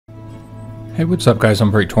Hey, what's up guys,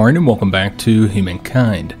 I'm Praetorian and welcome back to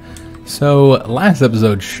Humankind. So, last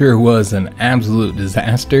episode sure was an absolute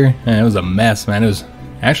disaster, and it was a mess, man. It was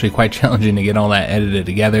actually quite challenging to get all that edited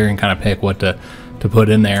together and kind of pick what to put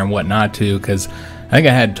in there and what not to, because I think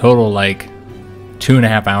I had total like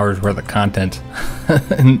 2.5 hours worth of content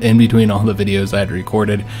in between all the videos I had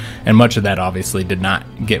recorded, and much of that obviously did not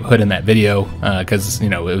get put in that video because, you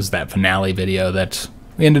know, it was that finale video that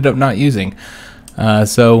we ended up not using.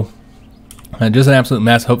 Just an absolute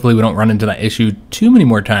mess. Hopefully we don't run into that issue too many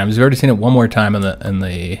more times. We've already seen it one more time in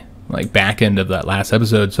the like back end of that last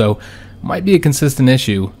episode, so might be a consistent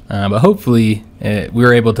issue. But hopefully we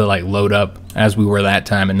were able to like load up as we were that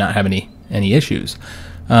time and not have any issues.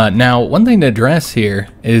 Now, one thing to address here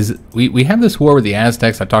is we have this war with the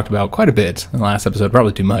Aztecs I talked about quite a bit in the last episode,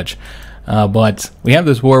 probably too much. But we have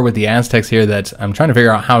this war with the Aztecs here that I'm trying to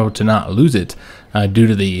figure out how to not lose it due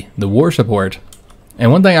to the war support.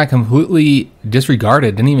 And one thing I completely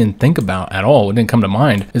disregarded, didn't even think about at all, it didn't come to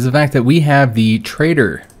mind, is the fact that we have the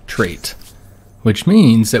traitor trait, which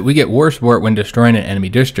means that we get war support when destroying an enemy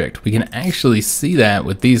district. We can actually see that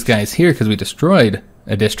with these guys here because we destroyed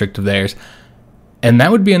a district of theirs. And that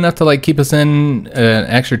would be enough to like keep us in an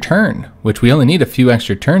extra turn, which we only need a few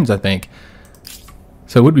extra turns, I think.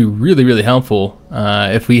 So it would be really, really helpful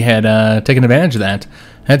if we had taken advantage of that.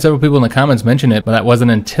 I had several people in the comments mention it, but that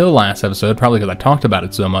wasn't until last episode, probably because I talked about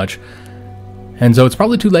it so much. And so it's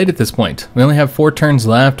probably too late at this point. We only have 4 turns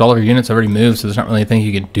left. All of our units have already moved, so there's not really anything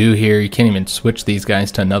you can do here. You can't even switch these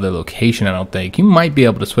guys to another location, I don't think. You might be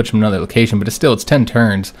able to switch them to another location, but it's 10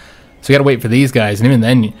 turns. So you gotta wait for these guys, and even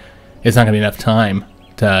then, it's not gonna be enough time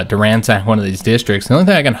to ransack one of these districts. The only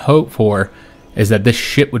thing I can hope for is that this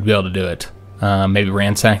ship would be able to do it. Maybe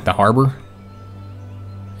ransack the harbor.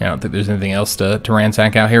 I don't think there's anything else to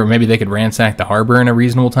ransack out here. Or maybe they could ransack the harbor in a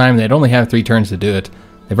reasonable time. They'd only have 3 turns to do it.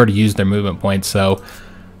 They've already used their movement points, so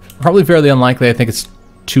probably fairly unlikely. I think it's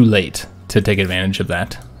too late to take advantage of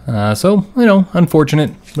that. So, you know, unfortunate,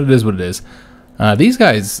 but it is what it is. These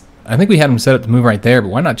guys, I think we had them set up to move right there, but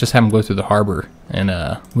why not just have them go through the harbor and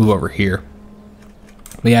move over here?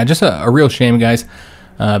 But yeah, just a real shame, guys,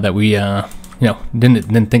 that we, you know,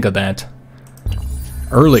 didn't think of that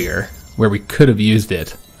earlier where we could have used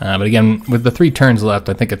it. But again, with the 3 turns left,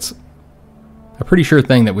 I think it's a pretty sure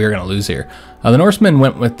thing that we're going to lose here. The Norsemen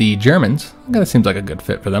went with the Germans. That seems like a good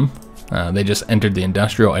fit for them. They just entered the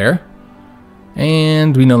industrial era,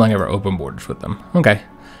 and we no longer have open borders with them. Okay.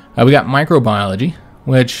 We got microbiology,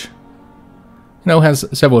 which, you know, has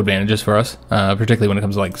several advantages for us, particularly when it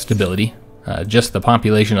comes to like stability. Just the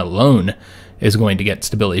population alone is going to get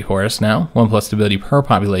stability for us now. 1+ stability per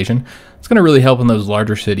population. It's going to really help in those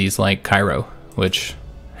larger cities like Cairo, which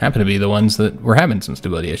happen to be the ones that were having some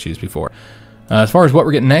stability issues before. As far as what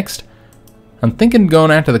we're getting next, I'm thinking going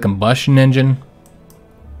after the combustion engine.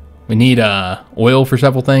 We need oil for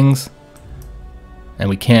several things, and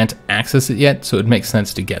we can't access it yet, so it makes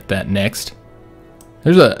sense to get that next.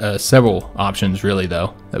 There's several options really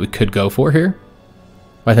though that we could go for here.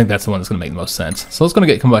 I think that's the one that's going to make the most sense. So let's go to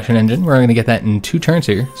get combustion engine. We're going to get that in 2 turns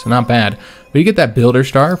here, so not bad. But you get that builder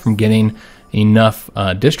star from getting enough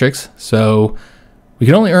districts. So we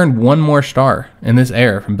can only earn 1 more star in this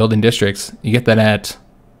era from building districts. You get that at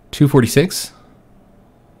 246,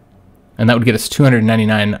 and that would get us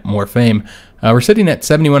 299 more fame. We're sitting at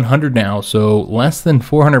 7,100 now, so less than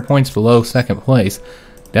 400 points below second place.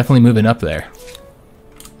 Definitely moving up there.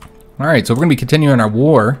 All right, so we're going to be continuing our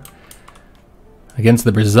war against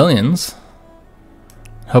the Brazilians.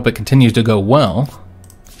 Hope it continues to go well.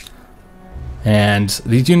 And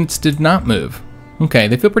these units did not move. Okay,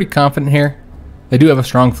 they feel pretty confident here. They do have a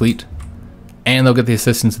strong fleet, and they'll get the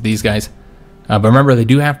assistance of these guys. But remember, they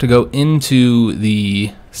do have to go into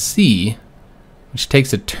the sea, which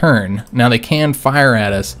takes a turn. Now they can fire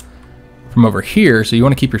at us from over here, so you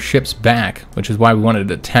want to keep your ships back, which is why we wanted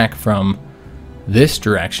to attack from this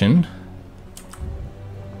direction.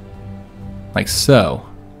 Like so.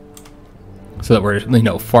 So that we're, you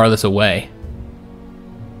know, farthest away.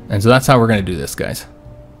 And so that's how we're going to do this, guys.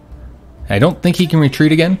 I don't think he can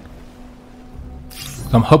retreat again.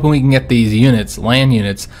 So I'm hoping we can get these units, land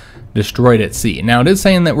units, destroyed at sea. Now it is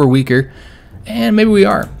saying that we're weaker, and maybe we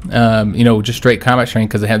are. You know, just straight combat strength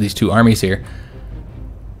because they have these 2 armies here.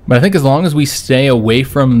 But I think as long as we stay away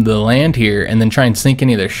from the land here and then try and sink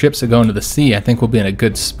any of their ships that go into the sea, I think we'll be in a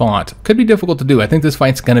good spot. Could be difficult to do. I think this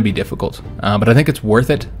fight's going to be difficult. But I think it's worth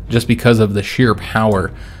it just because of the sheer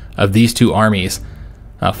power of these 2 armies.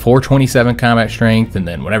 427 combat strength, and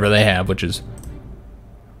then whatever they have, which is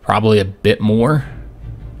probably a bit more.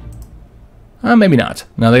 Maybe not.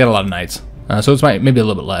 No, they got a lot of knights. So it's maybe a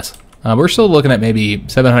little bit less. We're still looking at maybe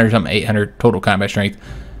 700 something, 800 total combat strength.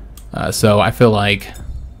 So I feel like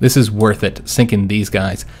this is worth it, sinking these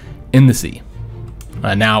guys in the sea.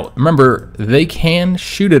 Now, remember, they can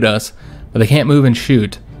shoot at us, but they can't move and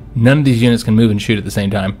shoot. None of these units can move and shoot at the same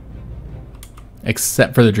time,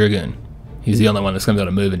 except for the Dragoon. He's the only one that's going to be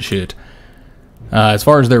able to move and shoot. As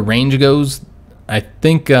far as their range goes, I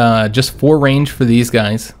think just 4 range for these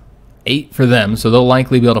guys, 8 for them, so they'll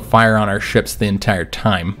likely be able to fire on our ships the entire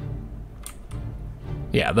time.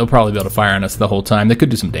 Yeah, they'll probably be able to fire on us the whole time. They could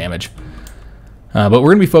do some damage. But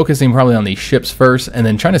we're going to be focusing probably on these ships first, and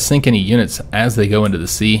then trying to sink any units as they go into the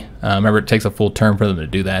sea. Remember, it takes a full turn for them to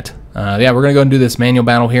do that. Yeah, we're going to go and do this manual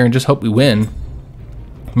battle here and just hope we win.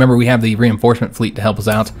 Remember, we have the reinforcement fleet to help us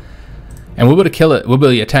out. And we'll be able to kill it. We'll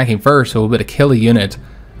be attacking first, so we'll be able to kill a unit.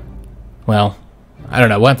 Well, I don't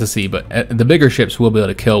know. We'll have to see. But the bigger ships will be able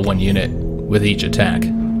to kill 1 unit with each attack.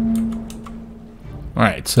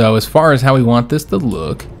 Alright, so as far as how we want this to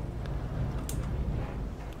look,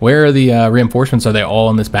 where are the reinforcements? Are they all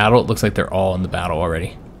in this battle? It looks like they're all in the battle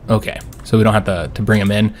already. Okay, so we don't have to bring them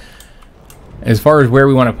in. As far as where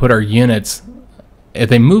we want to put our units, if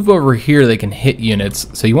they move over here, they can hit units.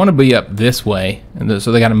 So you want to be up this way, and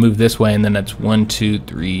so they got to move this way, and then that's 1, 2,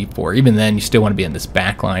 3, 4. Even then, you still want to be in this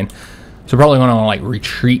back line. So probably want to like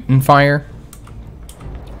retreat and fire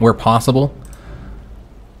where possible.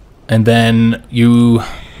 And then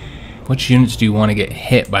which units do you want to get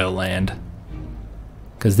hit by the land?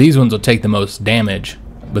 Because these ones will take the most damage,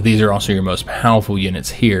 but these are also your most powerful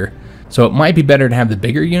units here. So it might be better to have the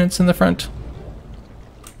bigger units in the front.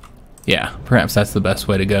 Yeah, perhaps that's the best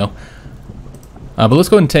way to go. But let's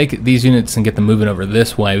go ahead and take these units and get them moving over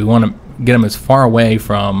this way. We want to get them as far away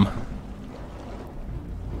from...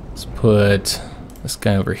 Let's put this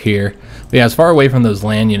guy over here. But yeah, as far away from those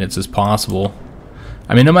land units as possible.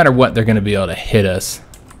 I mean, no matter what, they're going to be able to hit us.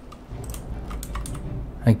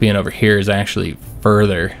 I think being over here is actually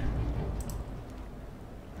further.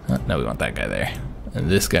 No, we want that guy there. And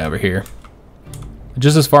this guy over here.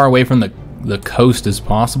 Just as far away from the coast as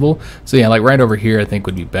possible. So yeah, like right over here I think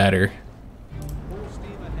would be better.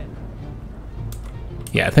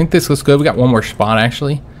 Yeah, I think this looks good. We got one more spot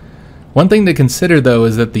actually. One thing to consider though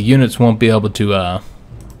is that the units won't be able to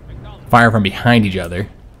fire from behind each other.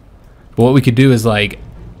 But what we could do is like,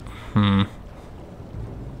 we'll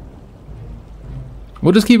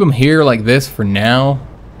just keep them here like this for now.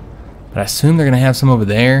 But I assume they're going to have some over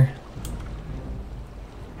there.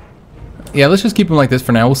 Yeah, let's just keep them like this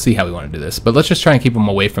for now. We'll see how we want to do this. But let's just try and keep them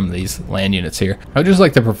away from these land units here. I would just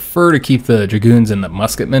like to prefer to keep the Dragoons and the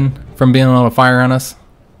Musketmen from being able to fire on us.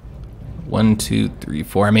 1, 2, 3,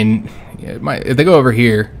 4. I mean, if they go over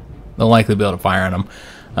here, they'll likely be able to fire on them.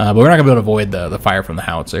 But we're not going to be able to avoid the fire from the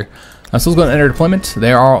howitzer. So let's go and enter deployment.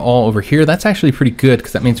 They are all over here. That's actually pretty good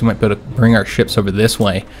because that means we might be able to bring our ships over this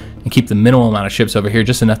way and keep the minimal amount of ships over here,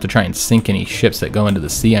 just enough to try and sink any ships that go into the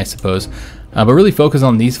sea, I suppose. But really focus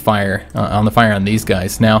on these fire on these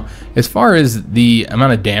guys. Now, as far as the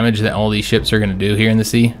amount of damage that all these ships are going to do here in the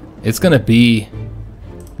sea, it's going to be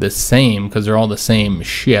the same because they're all the same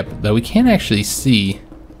ship, though we can't actually see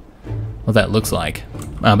what that looks like.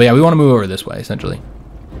 But yeah, we want to move over this way, essentially.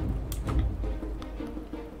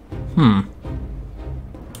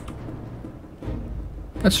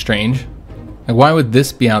 That's strange. Like, why would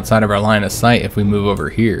this be outside of our line of sight if we move over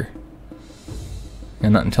here?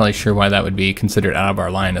 I'm not entirely sure why that would be considered out of our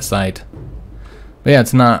line of sight. But yeah,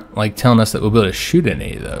 it's not like telling us that we'll be able to shoot at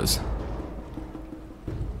any of those.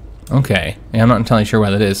 Okay, yeah, I'm not entirely sure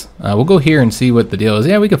why that is. We'll go here and see what the deal is.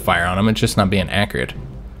 Yeah, we could fire on them, it's just not being accurate.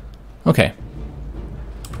 Okay.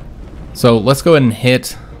 So let's go ahead and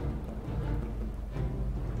hit...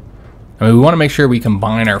 I mean, we want to make sure we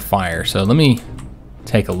combine our fire, so let me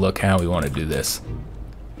take a look how we want to do this.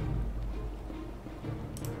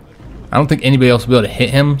 I don't think anybody else will be able to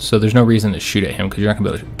hit him, so there's no reason to shoot at him because you're not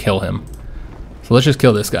going to be able to kill him. So let's just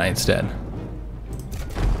kill this guy instead.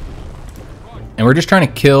 And we're just trying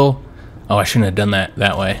to kill... Oh, I shouldn't have done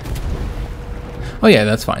that way. Oh yeah,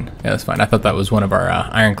 that's fine. Yeah, that's fine. I thought that was one of our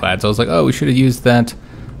ironclads. I was like, oh, we should have used that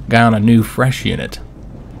guy on a new fresh unit.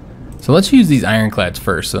 So let's use these ironclads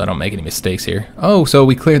first so I don't make any mistakes here. Oh, so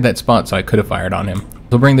we cleared that spot so I could have fired on him.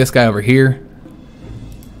 We'll bring this guy over here.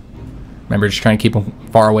 Remember, just trying to keep him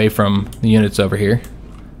far away from the units over here.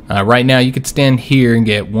 Right now, you could stand here and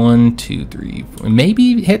get 1, 2, 3, 4.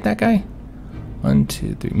 Maybe hit that guy? 1,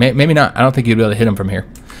 2, 3. Maybe not. I don't think you'd be able to hit him from here.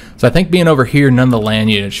 So I think being over here, none of the land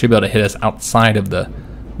units should be able to hit us outside of the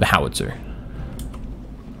howitzer.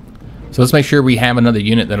 So let's make sure we have another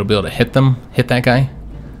unit that'll be able to hit that guy.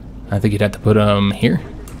 I think you'd have to put him here.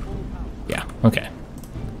 Yeah, okay.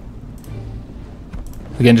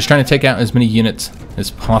 Again, just trying to take out as many units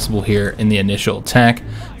as possible here in the initial attack.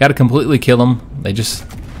 Got to completely kill them. It just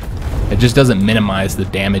doesn't minimize the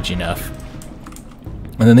damage enough.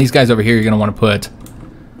 And then these guys over here, you're going to want to put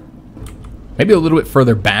maybe a little bit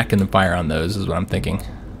further back in the fire on those, is what I'm thinking.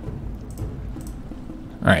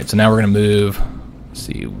 All right, so now we're going to move, let's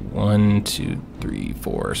see, 1, 2, 3,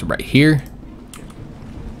 4. So right here.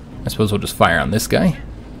 I suppose we'll just fire on this guy.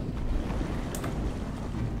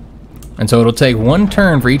 And so it'll take one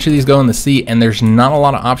turn for each of these go in the sea, and there's not a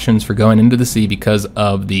lot of options for going into the sea because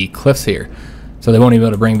of the cliffs here. So they won't even be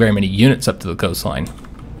able to bring very many units up to the coastline.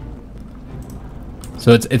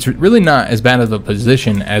 So it's really not as bad of a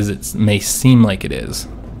position as it may seem like it is.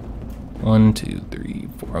 1, 2, 3,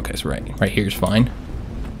 4. Okay, so right here is fine.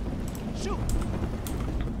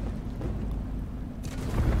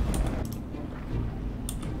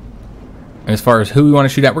 And as far as who we want to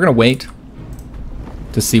shoot at, we're gonna wait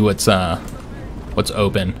to see what's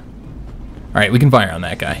open. All right, we can fire on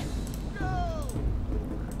that guy.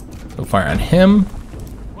 So fire on him.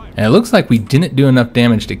 And it looks like we didn't do enough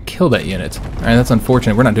damage to kill that unit. All right, that's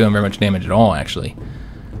unfortunate. We're not doing very much damage at all, actually.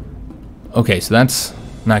 Okay, so that's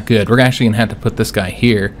not good. We're actually gonna have to put this guy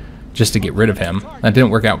here just to get rid of him. That didn't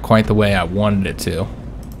work out quite the way I wanted it to.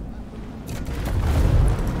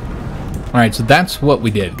 All right, so that's what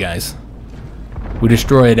we did, guys. We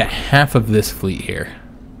destroyed half of this fleet here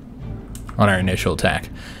on our initial attack.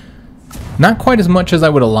 Not quite as much as I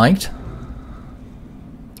would have liked.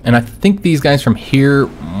 And I think these guys from here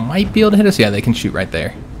might be able to hit us. Yeah, they can shoot right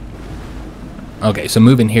there. Okay, so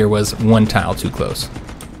moving here was one tile too close.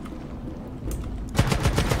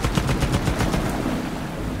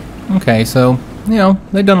 Okay, so, you know,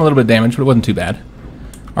 they've done a little bit of damage, but it wasn't too bad.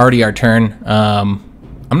 Already our turn. I'm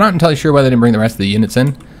not entirely sure why they didn't bring the rest of the units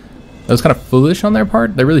in. That was kind of foolish on their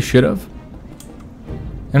part. They really should have.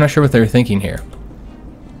 I'm not sure what they were thinking here.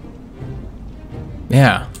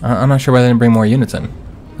 Yeah, I'm not sure why they didn't bring more units in.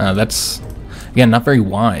 That's, again, not very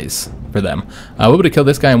wise for them. We would have killed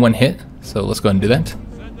this guy in one hit, so let's go ahead and do that.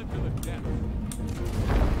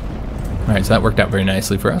 Alright, so that worked out very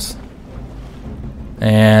nicely for us.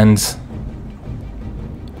 And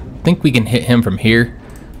I think we can hit him from here,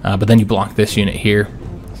 but then you block this unit here.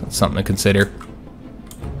 So that's something to consider.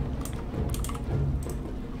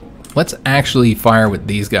 Let's actually fire with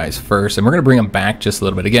these guys first, and we're going to bring them back just a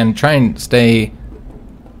little bit. Again, try and stay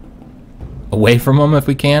away from them if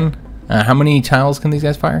we can. How many tiles can these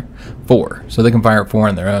guys fire? 4. So they can fire 4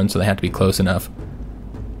 on their own, so they have to be close enough.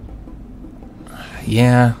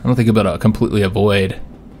 Yeah, I don't think you'll be able to completely avoid.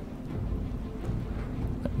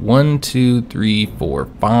 1, 2, 3, 4,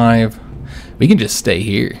 5. We can just stay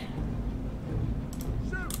here.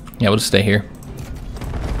 Yeah, we'll just stay here.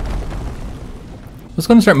 Let's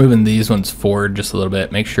go and start moving these ones forward just a little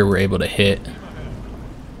bit. Make sure we're able to hit.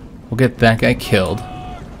 We'll get that guy killed.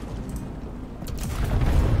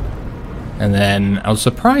 And then I was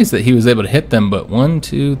surprised that he was able to hit them, but 1,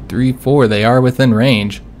 2, 3, 4, they are within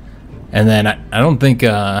range. And then I don't think,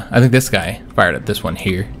 I think this guy fired at this one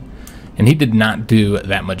here. And he did not do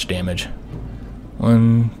that much damage.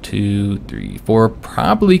 1, 2, 3, 4,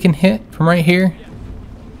 probably can hit from right here.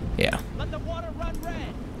 Yeah.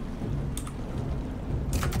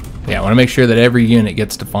 Yeah, I want to make sure that every unit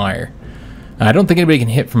gets to fire. I don't think anybody can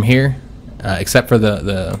hit from here, except for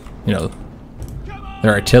the you know,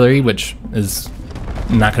 their artillery, which is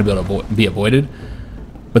not going to be able to be avoided.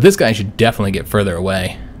 But this guy should definitely get further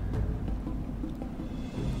away.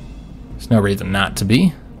 There's no reason not to be.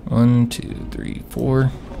 1, 2, 3,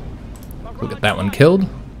 4. We'll get that one killed.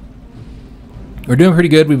 We're doing pretty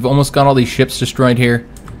good. We've almost got all these ships destroyed here.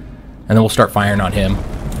 And then we'll start firing on him.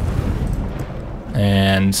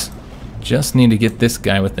 And just need to get this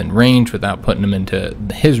guy within range without putting him into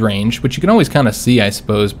his range, which you can always kind of see, I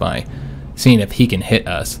suppose, by seeing if he can hit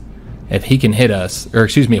us. If he can hit us, or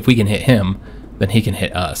excuse me, if we can hit him, then he can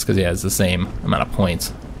hit us because he has the same amount of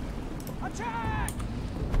points.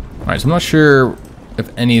 Alright, so I'm not sure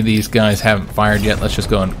if any of these guys haven't fired yet. Let's just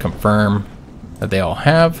go and confirm that they all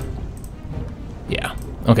have. Yeah.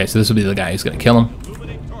 Okay, so this will be the guy who's going to kill him.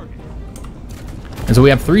 And so we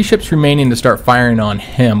have 3 ships remaining to start firing on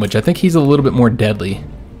him, which I think he's a little bit more deadly.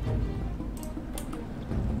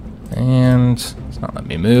 And it's not letting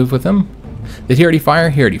me move with him. Did he already fire?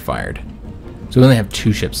 He already fired. So we only have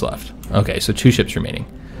 2 ships left. Okay, so 2 ships remaining.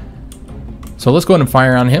 So let's go ahead and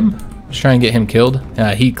fire on him. Let's try and get him killed.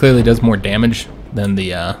 He clearly does more damage than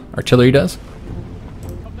the artillery does.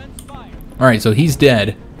 Alright, so he's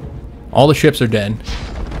dead. All the ships are dead.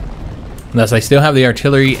 Thus, I still have the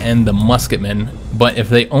artillery and the musketmen, but if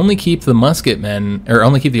they only keep the musketmen, or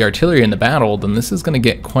only keep the artillery in the battle, then this is going to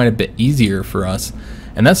get quite a bit easier for us,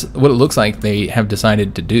 And that's what it looks like they have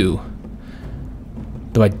decided to do.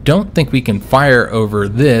 Though I don't think we can fire over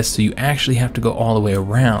this, so you actually have to go all the way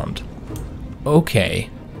around. Okay.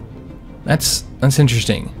 That's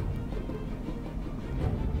interesting.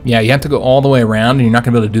 Yeah, you have to go all the way around, and you're not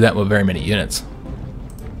going to be able to do that with very many units.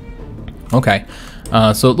 Okay.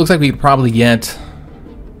 So it looks like we could probably get...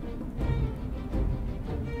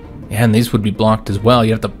 Yeah, and these would be blocked as well.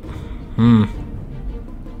 You have to...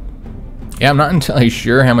 Yeah, I'm not entirely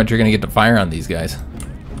sure how much you're going to get to fire on these guys.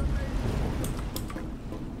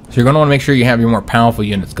 So you're going to want to make sure you have your more powerful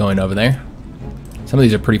units going over there. Some of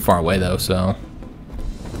these are pretty far away, though, so...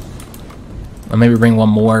 I'll maybe bring one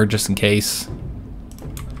more just in case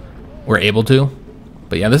we're able to.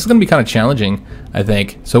 But yeah, this is going to be kind of challenging, I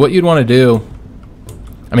think. So what you'd want to do...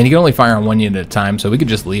 I mean, you can only fire on one unit at a time, so we could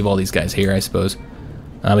just leave all these guys here, I suppose.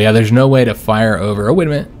 But yeah, there's no way to fire over... Oh, wait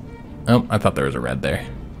a minute. Oh, I thought there was a red there.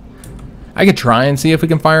 I could try and see if we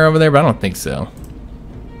can fire over there, but I don't think so.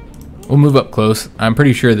 We'll move up close. I'm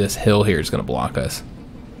pretty sure this hill here is going to block us.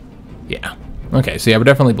 Yeah. Okay, so yeah, we're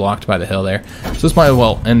definitely blocked by the hill there. So this might as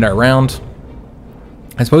well end our round.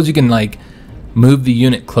 I suppose you can, like, move the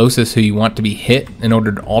unit closest who you want to be hit in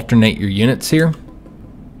order to alternate your units here.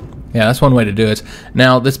 Yeah, that's one way to do it.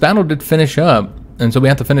 Now, this battle did finish up, and so we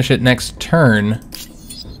have to finish it next turn,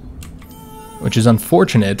 which is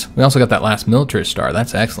unfortunate. We also got that last military star.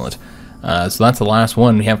 That's excellent. So that's the last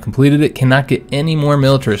one. We have completed it. Cannot get any more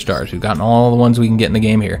military stars. We've gotten all the ones we can get in the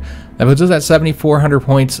game here. That puts us at 7,400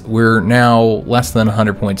 points. We're now less than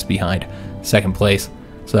 100 points behind second place.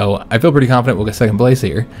 So I feel pretty confident we'll get second place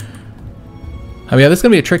here. I mean, yeah, this is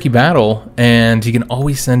going to be a tricky battle, and you can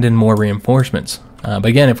always send in more reinforcements. But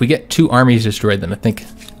again, if we get 2 armies destroyed, then I think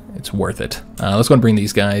it's worth it. Let's go and bring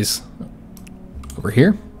these guys over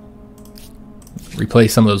here.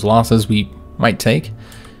 Replace some of those losses we might take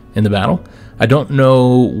in the battle. I don't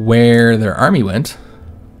know where their army went.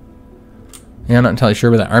 Yeah, I'm not entirely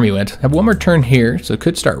sure where that army went. I have one more turn here, so it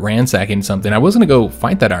could start ransacking something. I was going to go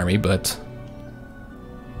fight that army, but...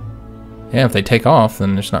 yeah, if they take off,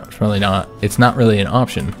 then it's not really an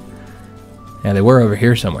option. Yeah, they were over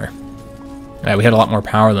here somewhere. Yeah, we had a lot more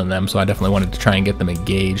power than them, so I definitely wanted to try and get them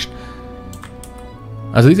engaged.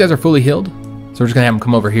 So these guys are fully healed. So we're just going to have them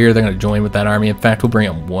come over here. They're going to join with that army. In fact, we'll bring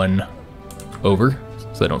them one over,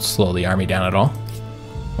 so they don't slow the army down at all.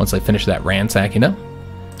 Once they finish that ransacking up.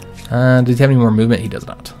 Does he have any more movement? He does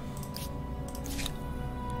not.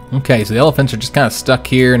 Okay, so the elephants are just kind of stuck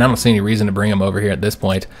here, and I don't see any reason to bring them over here at this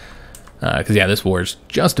point. Because, yeah, this war is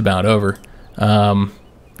just about over.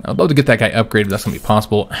 I'd love to get that guy upgraded, but that's going to be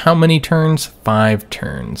possible. How many turns? 5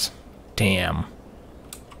 turns. Damn.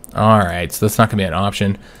 Alright, so that's not going to be an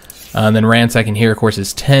option. And then ransacking here, of course,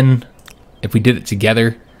 is 10. If we did it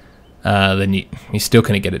together, then you still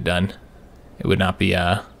couldn't get it done. It would not be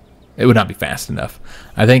fast enough.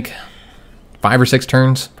 I think 5 or 6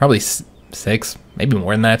 turns, probably 6, maybe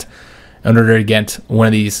more than that, in order to get one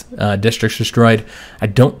of these districts destroyed. I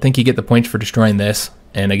don't think you get the points for destroying this.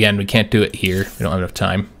 And again, we can't do it here. We don't have enough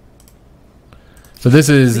time. So this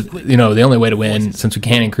is, you know, the only way to win, since we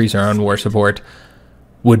can't increase our own war support,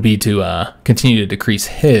 would be to continue to decrease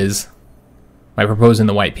his by proposing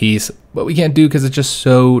the white peace. But we can't do because it's just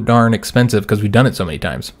so darn expensive because we've done it so many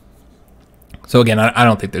times. So again, I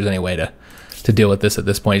don't think there's any way to deal with this at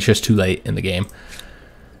this point. It's just too late in the game.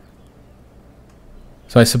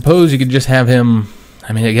 So I suppose you could just have him...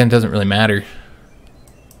 I mean, again, it doesn't really matter.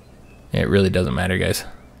 It really doesn't matter, guys.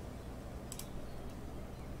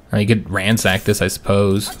 I mean, you could ransack this, I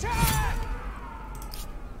suppose.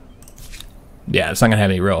 Yeah, it's not going to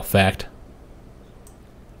have any real effect.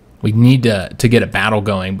 We need to get a battle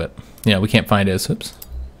going, but, you know, we can't find his... Oops.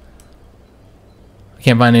 We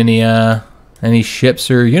can't find any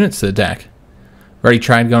ships or units to attack. I've already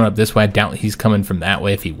tried going up this way. I doubt he's coming from that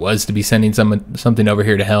way. If he was to be sending something over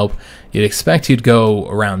here to help, you'd expect he'd go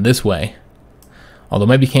around this way. Although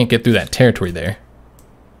maybe he can't get through that territory there.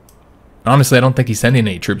 Honestly, I don't think he's sending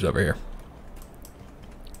any troops over here.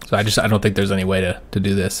 So I don't think there's any way to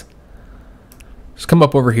do this. Just come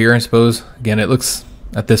up over here, I suppose. Again, it looks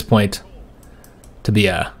at this point to be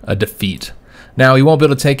a defeat. Now, he won't be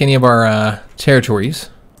able to take any of our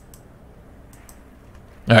territories.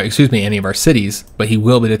 Excuse me, any of our cities, but he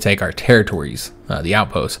will be able to take our territories, the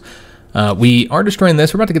outposts. We are destroying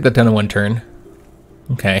this. We're about to get that done in 1 turn.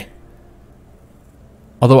 Okay.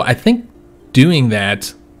 Although I think doing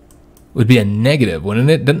that would be a negative, wouldn't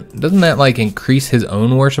it? Doesn't that, like, increase his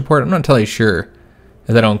own war support? I'm not entirely sure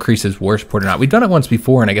if that'll increase his war support or not. We've done it once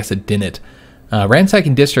before, and I guess it didn't.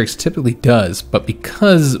 Ransacking districts typically does, but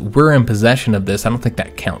because we're in possession of this, I don't think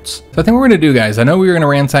that counts. So I think what we're going to do, guys, I know we were going to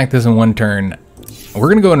ransack this in 1 turn. We're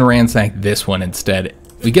going to go and ransack this one instead.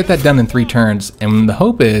 We get that done in 3 turns, and the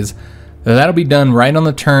hope is that that'll be done right on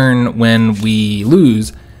the turn when we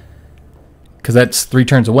lose, because that's 3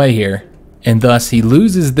 turns away here, and thus he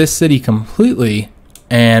loses this city completely,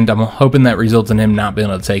 and I'm hoping that results in him not being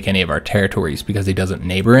able to take any of our territories because he doesn't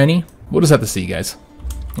neighbor any. We'll just have to see, guys.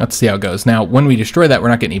 Let's see how it goes. Now, when we destroy that, we're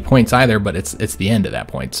not getting any points either, but it's the end of that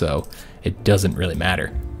point, so it doesn't really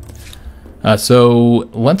matter. So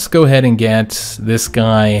let's go ahead and get this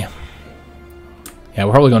guy. Yeah,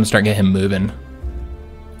 we're probably going to start getting him moving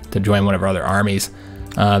to join one of our other armies.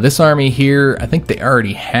 This army here, I think they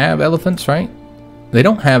already have elephants, right? They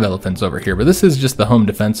don't have elephants over here, but this is just the home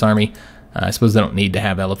defense army. I suppose they don't need to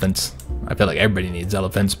have elephants. I feel like everybody needs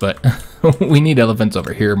elephants, but we need elephants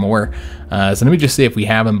over here more. So let me just see if we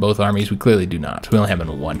have them both armies. We clearly do not. We only have them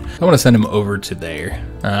in 1. I want to send him over to there.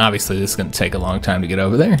 Obviously, this is going to take a long time to get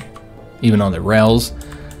over there, even on the rails.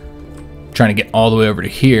 Trying to get all the way over to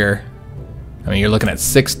here. I mean, you're looking at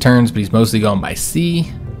 6 turns, but he's mostly going by sea.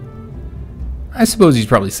 I suppose he's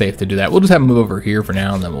probably safe to do that. We'll just have him move over here for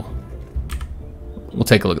now, and then we'll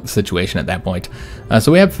take a look at the situation at that point.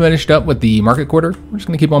 So we have finished up with the market quarter. We're just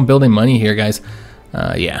going to keep on building money here, guys.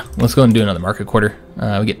 Yeah, let's go and do another market quarter.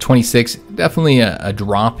 We get 26. Definitely a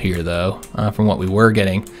drop here, though, from what we were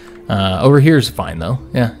getting. Over here is fine, though.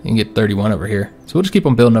 Yeah, you can get 31 over here. So we'll just keep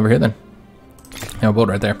on building over here, then. Yeah, we'll build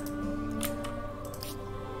right there.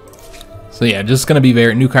 So yeah, just going to be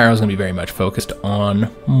New Cairo is going to be very much focused on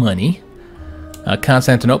money.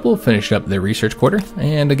 Constantinople finished up their research quarter,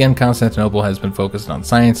 and again, Constantinople has been focused on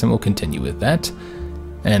science, and we'll continue with that.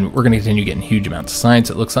 And we're going to continue getting huge amounts of science,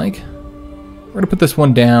 it looks like. We're going to put this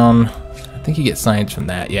one down. I think you get science from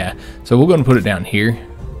that, yeah. So we'll go and put it down here.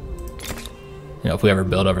 You know, if we ever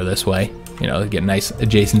build over this way, you know, get a nice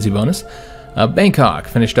adjacency bonus. Bangkok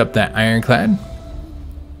finished up that ironclad.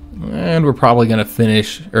 And we're probably going to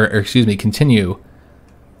finish, or excuse me, continue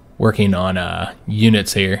working on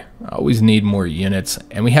units here. Always need more units,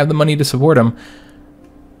 and we have the money to support them.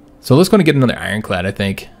 So let's go and get another ironclad, I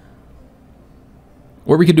think.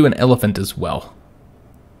 Or we could do an elephant as well,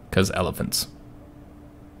 because elephants.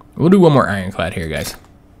 We'll do one more ironclad here, guys.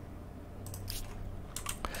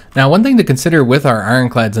 Now, one thing to consider with our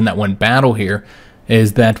ironclads in that one battle here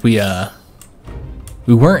is that we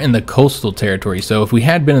weren't in the coastal territory. So if we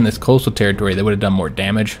had been in this coastal territory, they would have done more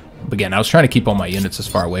damage. But again, I was trying to keep all my units as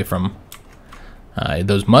far away from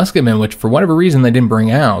those musketmen, which for whatever reason they didn't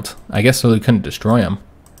bring out. I guess so they couldn't destroy them.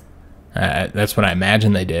 That's what I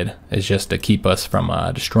imagine they did, is just to keep us from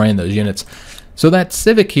destroying those units. So that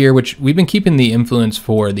civic here, which we've been keeping the influence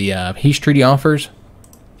for the peace treaty offers.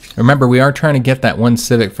 Remember, we are trying to get that one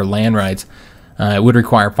civic for land rights. It would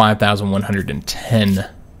require 5,110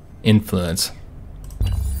 influence.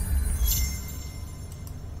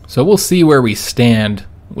 So we'll see where we stand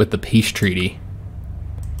with the peace treaty.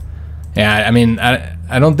 Yeah, I mean,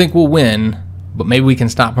 I don't think we'll win, but maybe we can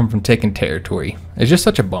stop them from taking territory. It's just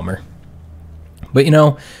such a bummer. But you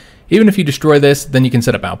know, even if you destroy this, then you can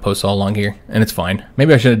set up outposts all along here, and it's fine.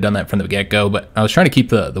 Maybe I should have done that from the get-go, but I was trying to keep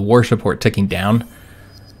the war support ticking down.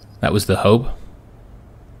 That was the hope.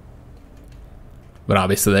 But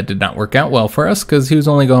obviously that did not work out well for us, because he was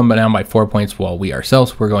only going down by 4 points, while we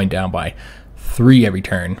ourselves were going down by 3 every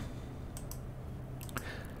turn.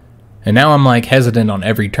 And now I'm like hesitant on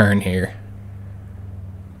every turn here.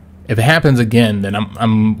 If it happens again, then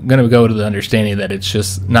I'm going to go to the understanding that it's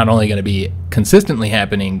just not only going to be consistently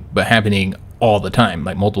happening, but happening all the time,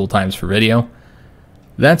 like multiple times per video.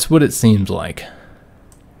 That's what it seems like.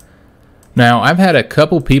 Now, I've had a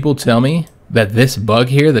couple people tell me that this bug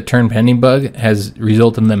here, the turn pending bug, has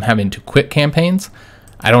resulted in them having to quit campaigns.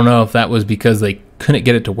 I don't know if that was because they couldn't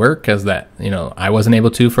get it to work, as that, you know, I wasn't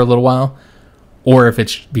able to for a little while, or if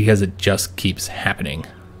it's because it just keeps happening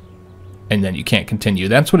and then you can't continue.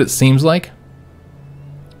 That's what it seems like.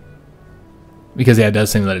 Because, yeah, it does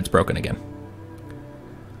seem that it's broken again.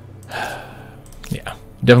 Yeah,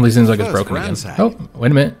 definitely seems like it's broken again. Oh,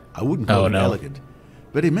 wait a minute. I wouldn't call it elegant,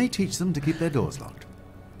 but it may teach them to keep their doors locked.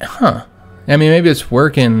 Huh. I mean, maybe it's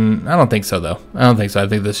working. I don't think so, though. I don't think so. I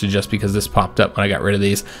think this is just because this popped up when I got rid of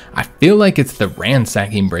these. I feel like it's the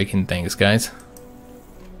ransacking breaking things, guys.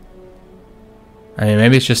 I mean,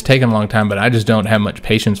 maybe it's just taking a long time, but I just don't have much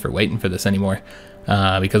patience for waiting for this anymore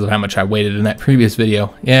because of how much I waited in that previous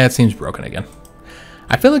video. Yeah, it seems broken again.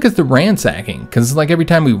 I feel like it's the ransacking, because it's like every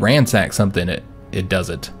time we ransack something, it does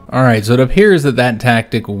it. All right, so it appears that that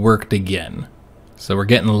tactic worked again. So we're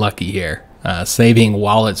getting lucky here. Saving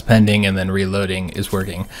while it's pending and then reloading is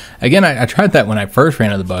working. Again, I tried that when I first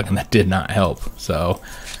ran into the bug, and that did not help. So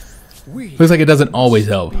looks like it doesn't always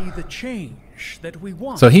help.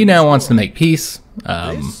 So he now wants to make peace.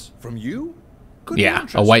 This from you? Could be Yeah, a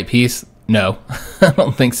interesting. white piece? No, I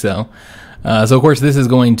don't think so. So of course this is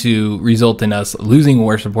going to result in us losing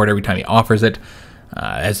war support every time he offers it.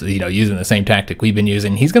 As you know, using the same tactic we've been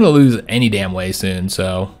using. He's going to lose any damn way soon,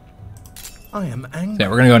 so I am angry. yeah,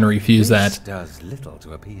 we're going to go ahead and refuse This that. does little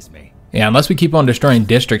to appease me. Yeah, unless we keep on destroying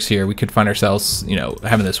districts here, we could find ourselves, you know,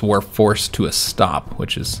 having this war forced to a stop,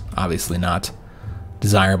 which is obviously not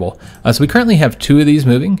desirable. So we currently have 2 of these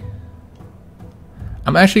moving.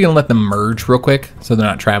 I'm actually going to let them merge real quick so they're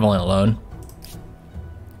not traveling alone.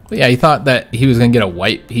 But yeah, he thought that he was going to get a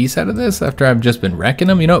white piece out of this after I've just been wrecking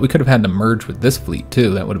him. You know what? We could have had to merge with this fleet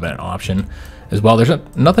too. That would have been an option as well. There's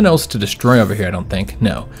nothing else to destroy over here, I don't think.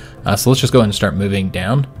 No. So let's just go ahead and start moving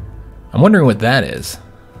down. I'm wondering what that is.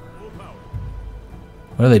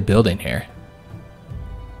 What are they building here?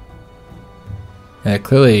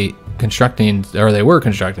 Clearly constructing, or they were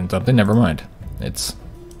constructing something. Never mind. It's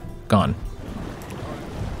gone.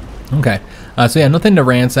 Okay. So yeah, nothing to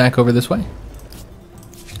ransack over this way.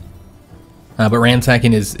 But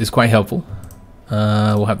ransacking is quite helpful.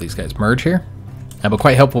 We'll have these guys merge here. But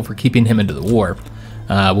quite helpful for keeping him into the war.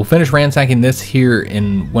 We'll finish ransacking this here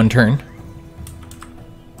in 1 turn.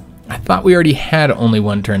 I thought we already had only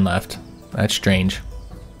 1 turn left. That's strange.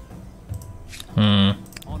 Yeah,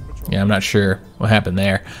 I'm not sure what happened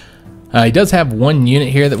there. He does have 1 unit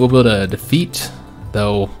here that we'll be able to defeat,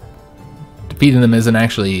 though defeating them isn't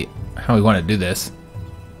actually how we want to do this.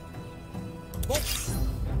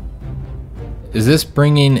 Is this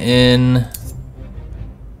bringing in...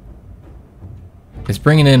 It's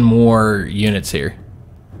bringing in more units here.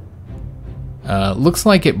 Looks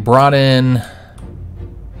like it brought in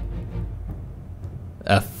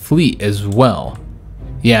a fleet as well.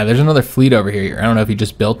 Yeah, there's another fleet over here. I don't know if he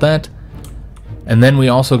just built that. And then we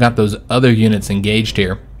also got those other units engaged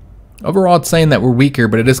here. Overall, it's saying that we're weaker,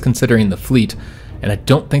 but it is considering the fleet. And I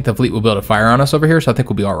don't think the fleet will be able to fire on us over here, so I think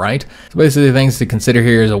we'll be all right. So basically, the things to consider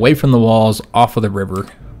here is away from the walls, off of the river,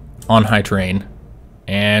 on high terrain,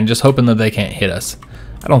 and just hoping that they can't hit us.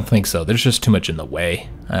 I don't think so. There's just too much in the way.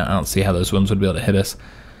 I don't see how those whims would be able to hit us.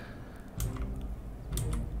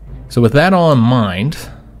 So with that all in mind,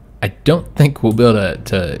 I don't think we'll be able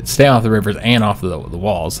to stay off the rivers and off the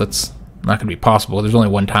walls. That's not going to be possible. There's only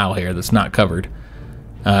 1 tile here that's not covered.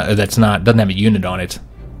 Doesn't have a unit on it.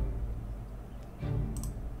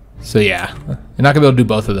 So yeah, you're not going to be able to do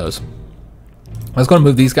both of those. Let's go and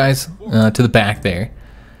move these guys to the back there.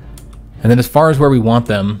 And then as far as where we want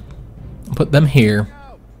them, I'll put them here.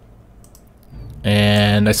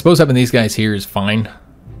 And I suppose having these guys here is fine.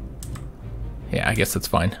 Yeah, I guess that's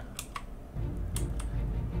fine.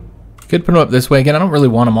 Could put them up this way. Again, I don't really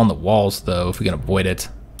want them on the walls, though, if we can avoid it.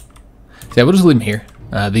 So yeah, we'll just leave them here.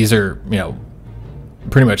 These are, you know,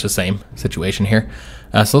 pretty much the same situation here.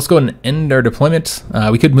 So let's go ahead and end our deployment.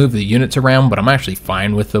 We could move the units around, but I'm actually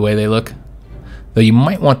fine with the way they look. Though you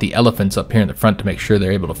might want the elephants up here in the front to make sure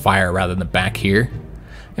they're able to fire rather than back here.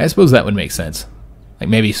 I suppose that would make sense. Like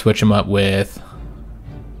maybe switch them up with...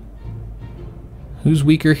 Who's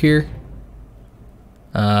weaker here?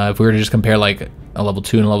 If we were to just compare like a level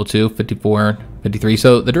 2 and a level 2, 54, 53.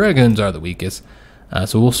 So the dragoons are the weakest.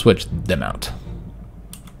 So we'll switch them out.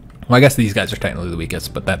 Well, I guess these guys are technically the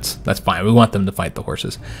weakest, but that's fine. We want them to fight the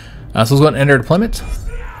horses. So let's go ahead and end our deployment.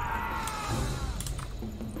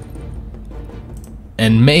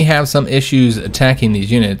 And may have some issues attacking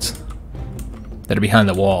these units that are behind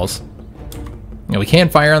the walls. Now we can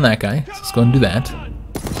fire on that guy, so let's go and do that.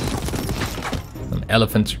 Some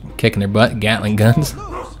elephants kicking their butt, Gatling guns.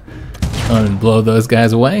 Go and blow those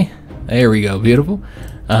guys away. There we go, beautiful.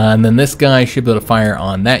 And then this guy should be able to fire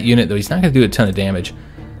on that unit, though he's not going to do a ton of damage.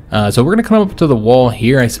 So we're going to come up to the wall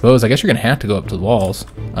here, I suppose. I guess you're going to have to go up to the walls.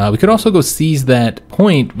 We could also go seize that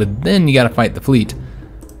point, but then you got to fight the fleet.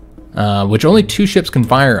 Which only 2 ships can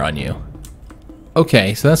fire on you.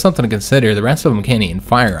 Okay, so that's something to consider. The rest of them can't even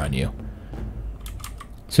fire on you.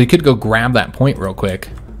 So you could go grab that point real quick.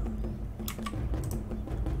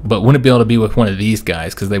 But wouldn't be able to be with one of these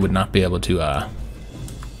guys, because they would not be able to,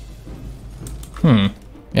 Yeah,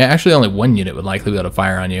 actually only 1 unit would likely be able to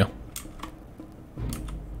fire on you.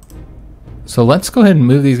 So let's go ahead and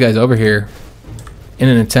move these guys over here in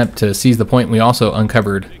an attempt to seize the point. We also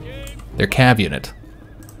uncovered their cav unit.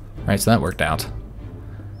 Alright, so that worked out.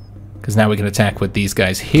 Because now we can attack with these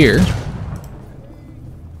guys here.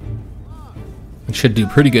 We should do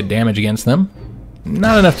pretty good damage against them.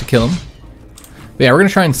 Not enough to kill them. But yeah, we're going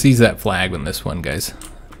to try and seize that flag with this one, guys.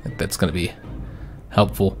 I think that's going to be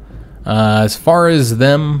helpful. As far as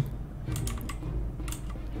them...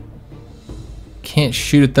 Can't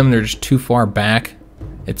shoot at them, they're just too far back.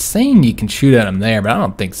 It's saying you can shoot at them there, but I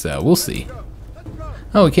don't think so. We'll see.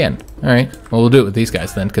 Oh, we can. Alright. Well, we'll do it with these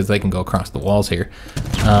guys then, because they can go across the walls here.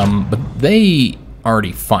 But they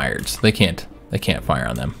already fired, so they can't fire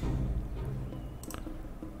on them.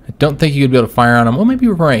 I don't think you could be able to fire on them. Well, maybe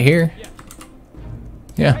we're right here.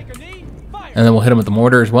 Yeah. And then we'll hit him with the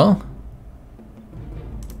mortar as well.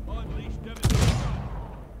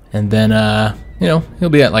 And then, you know, he'll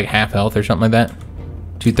be at like half health or something like that.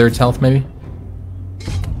 2/3 health, maybe.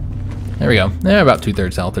 There we go. Yeah, about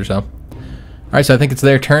 2/3 health or so. Alright, so I think it's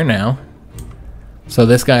their turn now. So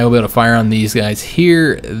this guy will be able to fire on these guys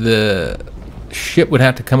here. The ship would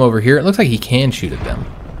have to come over here. It looks like he can shoot at them.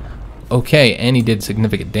 Okay, and he did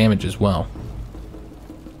significant damage as well.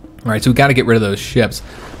 Alright, so we got to get rid of those ships,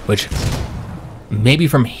 which maybe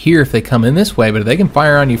from here if they come in this way, but if they can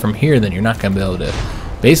fire on you from here, then you're not going to be able to.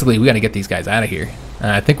 Basically, we got to get these guys out of here.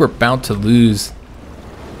 I think we're about to lose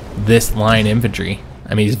this line infantry.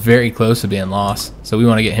 I mean, he's very close to being lost, so we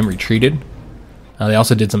want to get him retreated. They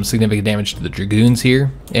also did some significant damage to the dragoons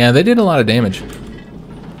here. Yeah, they did a lot of damage.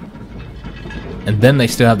 And then they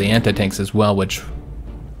still have the anti-tanks as well, which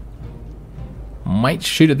might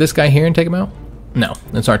shoot at this guy here and take him out. No,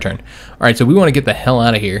 it's our turn. Alright, so we want to get the hell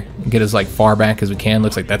out of here and get as like far back as we can.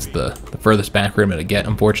 Looks like that's the furthest back we're going to get,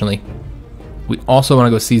 unfortunately. We also want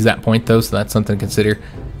to go seize that point though, so that's something to consider.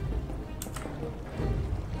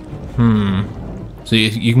 So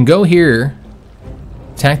you can go here,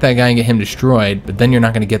 attack that guy and get him destroyed, but then you're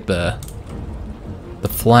not going to get the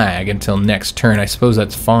flag until next turn. I suppose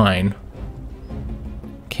that's fine.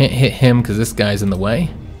 Can't hit him because this guy's in the way.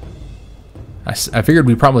 I figured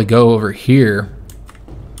we'd probably go over here.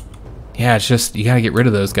 Yeah, it's just, you got to get rid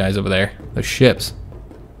of those guys over there. Those ships.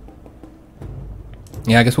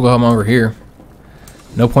 Yeah, I guess we'll go home over here.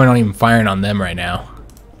 No point on even firing on them right now.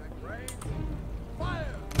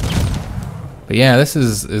 But yeah, this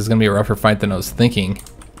is going to be a rougher fight than I was thinking.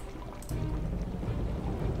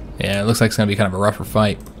 Yeah, it looks like it's going to be kind of a rougher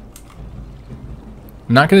fight.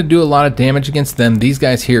 I'm not going to do a lot of damage against them. These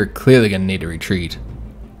guys here are clearly going to need to retreat.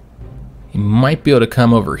 You might be able to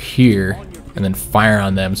come over here and then fire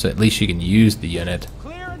on them, so at least you can use the unit.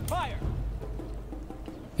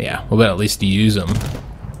 Yeah, we'll at least use them.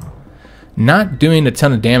 Not doing a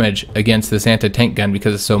ton of damage against this anti-tank gun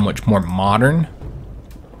because it's so much more modern.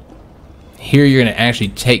 Here you're going to actually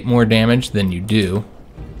take more damage than you do.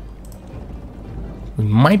 We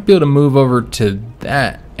might be able to move over to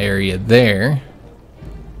that area there.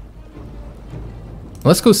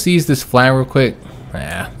 Let's go seize this flag real quick.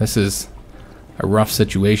 Ah, this is a rough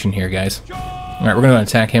situation here, guys. Alright, we're going to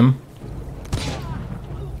attack him.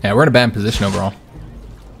 Yeah, we're in a bad position overall.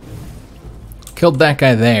 Killed that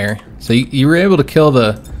guy there. So you were able to kill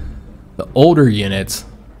the older units.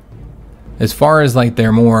 As far as like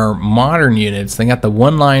their more modern units, they got the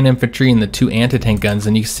one-line infantry and the 2 anti-tank guns,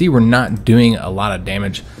 and you see we're not doing a lot of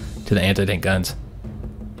damage to the anti-tank guns.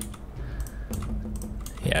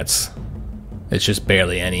 Yeah, it's just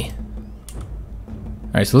barely any.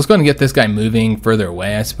 Alright, so let's go ahead and get this guy moving further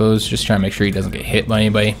away, I suppose. Just try to make sure he doesn't get hit by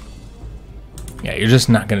anybody. Yeah, you're just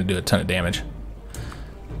not going to do a ton of damage.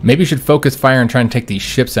 Maybe you should focus fire and try and take these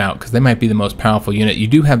ships out, because they might be the most powerful unit. You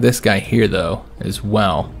do have this guy here, though, as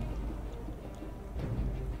well.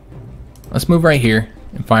 Let's move right here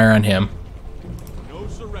and fire on him. No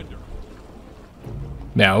surrender.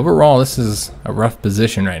 Now, overall, this is a rough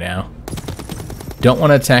position right now. Don't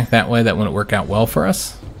want to attack that way. That wouldn't work out well for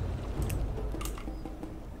us.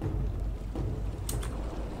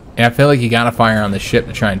 Yeah, I feel like you gotta fire on the ship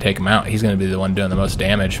to try and take him out. He's gonna be the one doing the most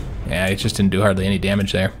damage. Yeah, he just didn't do hardly any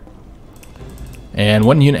damage there. And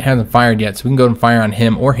one unit hasn't fired yet, so we can go and fire on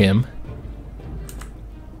him or him.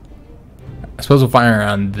 I suppose we'll fire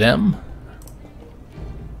on them.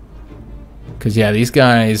 Because, yeah, these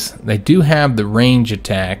guys, they do have the range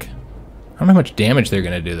attack. I don't know how much damage they're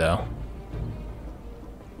gonna do, though.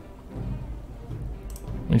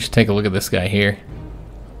 Let me just take a look at this guy here.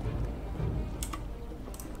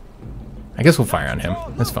 I guess we'll fire on him.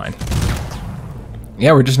 That's fine.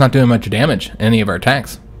 Yeah, we're just not doing much damage in any of our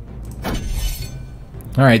attacks.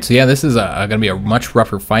 Alright, so yeah, this is going to be a much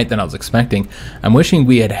rougher fight than I was expecting. I'm wishing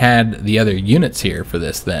we had had the other units here for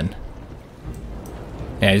this then.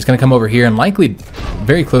 Yeah, he's going to come over here and likely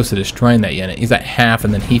very close to destroying that unit. He's at half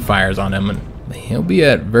and then he fires on him and he'll be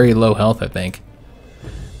at very low health, I think.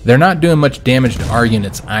 They're not doing much damage to our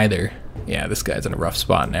units either. Yeah, this guy's in a rough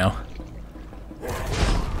spot now.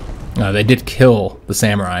 They did kill the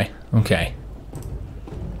samurai. Okay.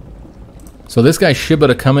 So this guy should be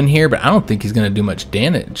able to come in here, but I don't think he's going to do much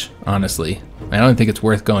damage, honestly. I don't think it's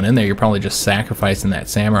worth going in there. You're probably just sacrificing that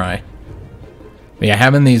samurai. But yeah,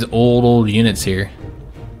 having these old units here,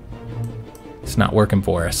 it's not working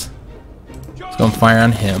for us. Let's go ahead Go and fire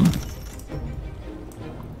on him.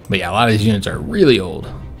 But yeah, a lot of these units are really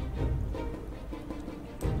old.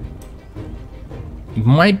 You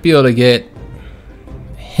might be able to get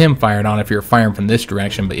him fired on if you're firing from this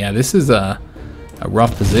direction, but yeah, this is a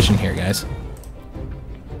rough position here, guys.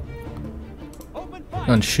 Go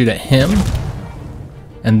and shoot at him.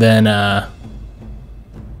 And then, I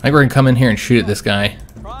think we're gonna come in here and shoot at this guy.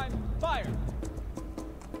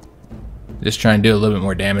 Just try and do a little bit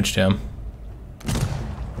more damage to him.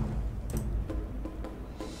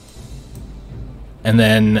 And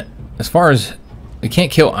then, as far as, we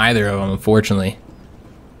can't kill either of them, unfortunately.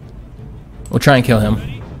 We'll try and kill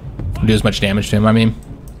him. Do as much damage to him, I mean.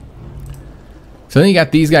 So then you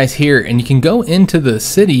got these guys here, and you can go into the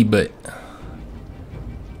city, but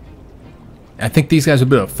I think these guys will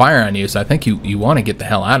be able to fire on you, so I think you want to get the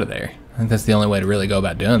hell out of there. I think that's the only way to really go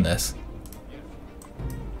about doing this.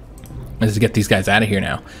 Is to get these guys out of here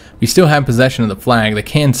now. We still have possession of the flag. They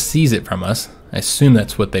can seize it from us. I assume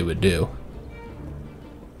that's what they would do.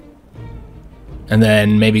 And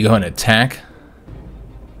then maybe go and attack.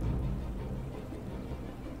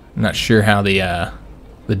 I'm not sure how the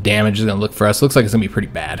damage is going to look for us. Looks like it's going to be pretty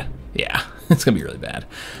bad. Yeah, it's going to be really bad.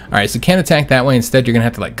 Alright, so can't attack that way. Instead, you're going to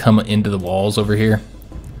have to like come into the walls over here.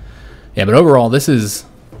 Yeah, but overall, this is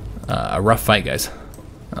a rough fight, guys.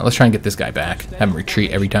 Let's try and get this guy back. Have him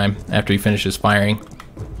retreat every time after he finishes firing.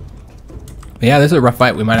 But yeah, this is a rough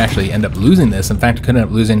fight. We might actually end up losing this. In fact, we could end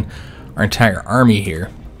up losing our entire army here.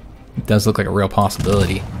 It does look like a real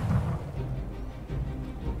possibility.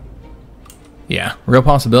 Yeah, real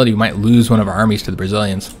possibility we might lose one of our armies to the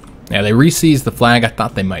Brazilians. Yeah, they re-seized the flag. I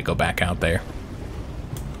thought they might go back out there.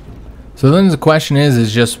 So then the question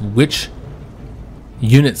is just which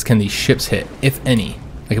units can these ships hit, if any?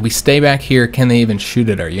 Like if we stay back here, can they even shoot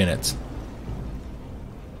at our units?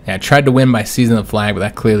 Yeah, I tried to win by seizing the flag, but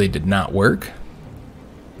that clearly did not work.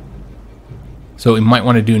 So what we might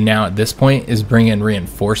want to do now at this point is bring in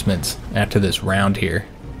reinforcements after this round here.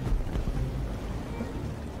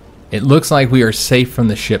 It looks like we are safe from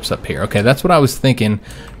the ships up here. Okay, that's what I was thinking.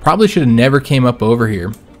 Probably should have never came up over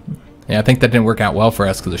here. Yeah, I think that didn't work out well for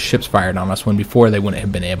us because the ships fired on us when before they wouldn't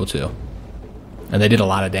have been able to. And they did a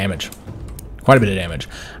lot of damage. Quite a bit of damage.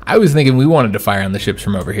 I was thinking we wanted to fire on the ships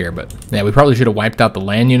from over here, but yeah, we probably should have wiped out the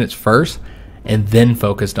land units first and then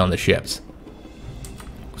focused on the ships.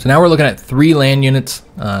 So now we're looking at 3 land units.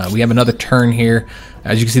 We have another turn here.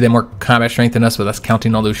 As you can see, they have more combat strength than us, but that's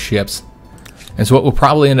counting all those ships. And so what we'll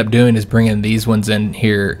probably end up doing is bringing these ones in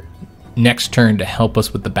here next turn to help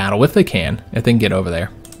us with the battle, if they can get over there.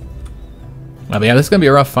 But yeah, this is going to be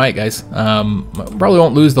a rough fight, guys. Probably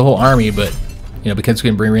won't lose the whole army, but you know, because we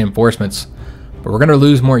can bring reinforcements. But we're going to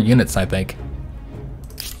lose more units, I think.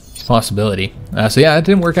 It's a possibility. So yeah, it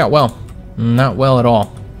didn't work out well. Not well at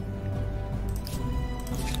all.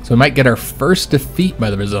 So we might get our first defeat by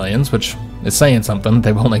the Brazilians, which is saying something.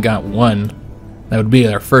 They've only got 1. That would be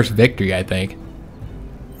their first victory, I think.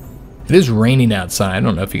 It is raining outside. I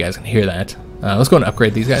don't know if you guys can hear that. Let's go and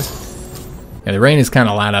upgrade these guys. Yeah, the rain is kind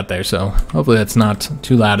of loud out there, so hopefully that's not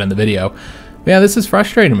too loud in the video. But yeah, this is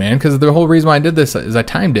frustrating, man, because the whole reason why I did this is I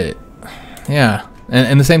timed it. Yeah,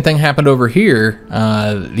 and the same thing happened over here.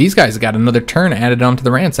 These guys got another turn added onto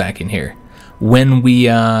the ransacking here when we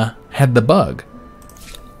had the bug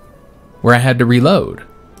where I had to reload.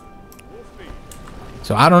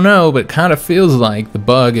 So I don't know, but it kind of feels like the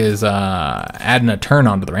bug is adding a turn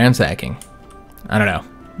onto the ransacking. I don't know.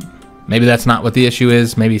 Maybe that's not what the issue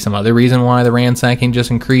is. Maybe some other reason why the ransacking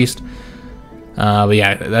just increased. But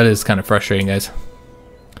yeah, that is kind of frustrating, guys.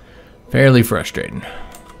 Fairly frustrating.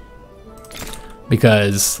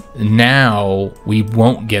 Because now we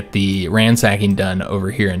won't get the ransacking done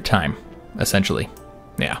over here in time, essentially.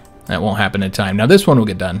 Yeah, that won't happen in time. Now this one will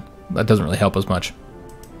get done. That doesn't really help us much.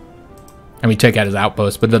 And we take out his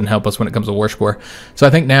outpost, but it doesn't help us when it comes to war score. So I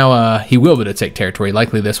think now he will be able to take territory,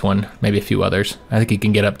 likely this one, maybe a few others. I think he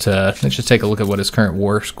can get up to, let's just take a look at what his current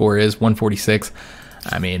war score is, 146.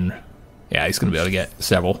 I mean, yeah, he's going to be able to get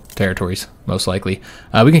several territories, most likely.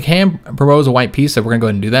 We can propose a white peace, so we're going to go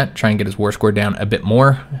ahead and do that, try and get his war score down a bit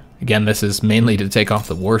more. Again, this is mainly to take off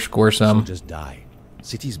the war score some. Soldiers die.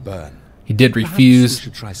 Cities burn. He did refuse,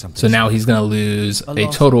 so now he's going to lose a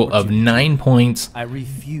total of 9 points, I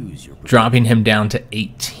refuse your dropping him down to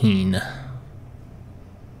 18.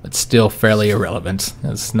 But still fairly irrelevant.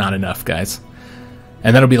 That's not enough, guys.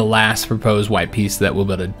 And that'll be the last proposed white peace that we'll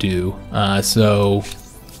be able to do. So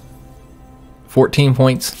 14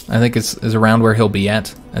 points, I think, is around where he'll be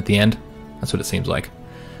at the end. That's what it seems like.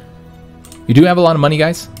 You do have a lot of money,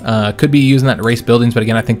 guys. Could be using that to race buildings, but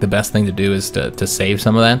again, I think the best thing to do is to save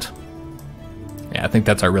some of that. Yeah, I think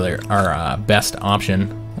that's our best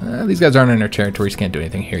option. These guys aren't in our territories, can't do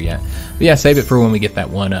anything here yet. But yeah, save it for when we get that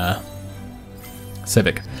one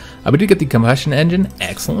Civic. We did get the combustion engine,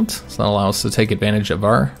 excellent. So that'll allow us to take advantage of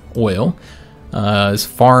our oil. As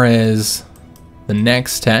far as the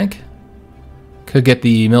next tech, could get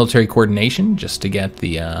the military coordination just to get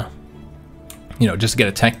the, just to get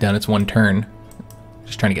a tech done. It's one turn.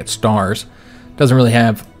 Just trying to get stars. Doesn't really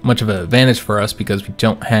have much of an advantage for us because we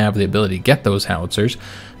don't have the ability to get those howitzers,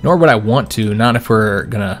 nor would I want to, not if we're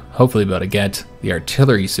gonna hopefully be able to get the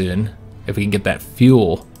artillery soon, if we can get that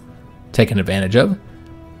fuel taken advantage of,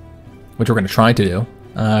 which we're gonna try to do.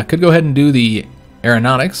 Could go ahead and do the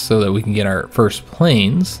aeronautics so that we can get our first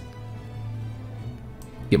planes.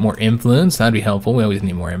 Get more influence, that'd be helpful. We always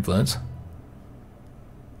need more influence.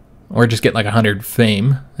 Or just get like 100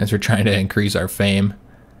 fame, as we're trying to increase our fame.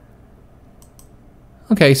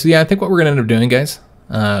 Okay, so yeah, I think what we're going to end up doing, guys,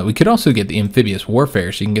 we could also get the amphibious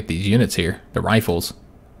warfare so you can get these units here, the rifles.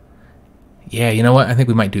 Yeah, you know what? I think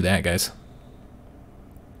we might do that, guys.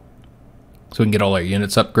 So we can get all our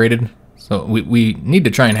units upgraded. So we need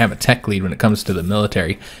to try and have a tech lead when it comes to the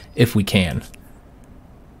military, if we can.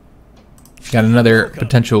 Got another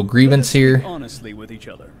potential grievance here. Honestly with each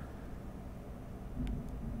other.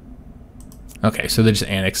 Okay, so they just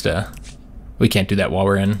annexed we can't do that while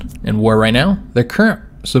we're in war right now. Their current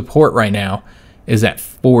support right now is at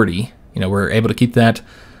 40. You know, we're able to keep that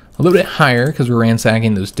a little bit higher because we're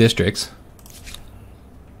ransacking those districts.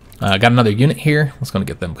 Got another unit here. Let's go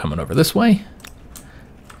get them coming over this way.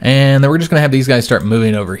 And then we're just going to have these guys start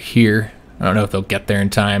moving over here. I don't know if they'll get there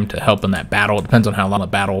in time to help in that battle. It depends on how long the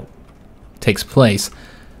battle takes place.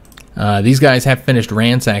 These guys have finished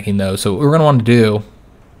ransacking though, so what we're going to want to do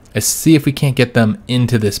is see if we can't get them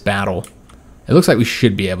into this battle. It looks like we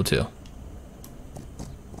should be able to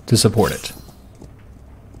support it.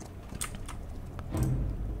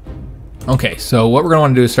 Okay, so what we're going to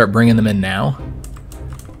want to do is start bringing them in now.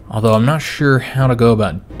 Although I'm not sure how to go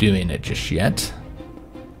about doing it just yet.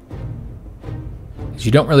 Because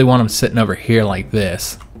you don't really want them sitting over here like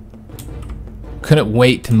this. Couldn't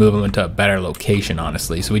wait to move them into a better location,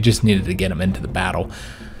 honestly. So we just needed to get them into the battle.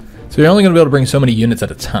 So you're only going to be able to bring so many units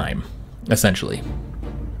at a time, essentially.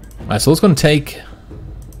 So let's go and take...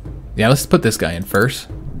 Yeah, let's put this guy in first.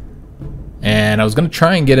 And I was going to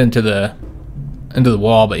try and get into the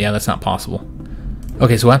wall, but yeah, that's not possible.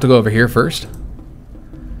 Okay, so we'll have to go over here first.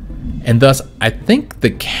 And thus, I think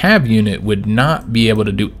the cav unit would not be able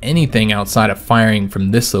to do anything outside of firing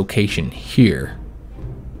from this location here.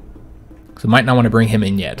 So might not want to bring him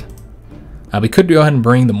in yet. We could go ahead and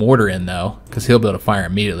bring the mortar in though, because he'll be able to fire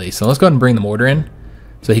immediately. So let's go ahead and bring the mortar in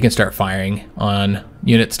so he can start firing on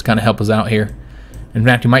units to kind of help us out here. In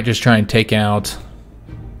fact, we might just try and take out...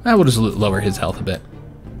 we'll just lower his health a bit.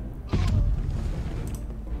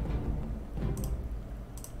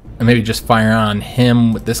 And maybe just fire on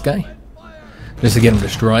him with this guy, just to get him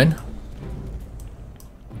destroyed.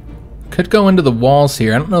 Could go into the walls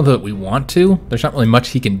here. I don't know that we want to. There's not really much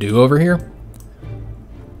he can do over here.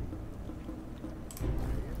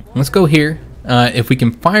 Let's go here. If we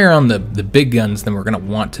can fire on the big guns, then we're going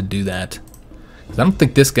to want to do that. 'Cause I don't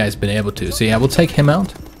think this guy's been able to. So yeah, we'll take him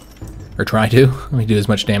out. Or try to. Let me do as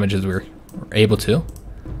much damage as we're able to.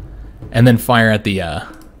 And then fire at the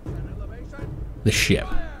ship.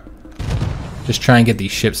 Just try and get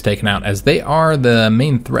these ships taken out, as they are the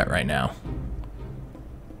main threat right now.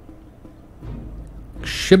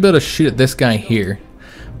 Should be able to shoot at this guy here.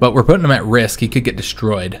 But we're putting him at risk. He could get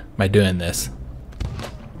destroyed by doing this.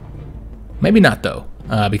 Maybe not though,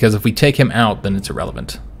 because if we take him out, then it's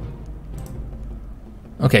irrelevant.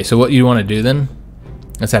 Okay, so what you want to do then,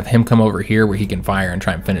 let's have him come over here where he can fire and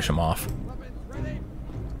try and finish him off.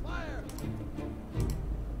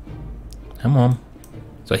 Come on.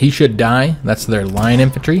 So he should die. That's their line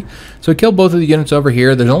infantry. So we killed both of the units over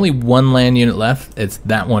here. There's only one land unit left. It's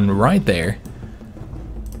that one right there.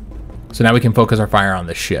 So now we can focus our fire on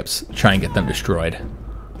the ships, try and get them destroyed.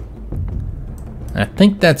 I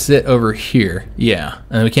think that's it over here. Yeah,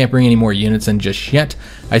 and we can't bring any more units in just yet.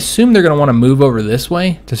 I assume they're going to want to move over this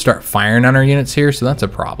way to start firing on our units here, so that's a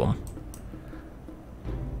problem.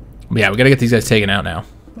 But yeah, we got to get these guys taken out now.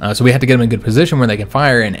 So we have to get them in a good position where they can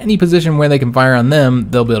fire, and any position where they can fire on them,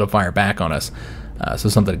 they'll be able to fire back on us. So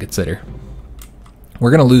something to consider.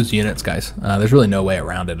 We're going to lose units, guys. There's really no way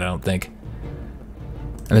around it, I don't think.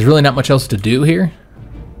 And there's really not much else to do here.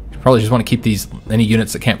 Probably just want to keep any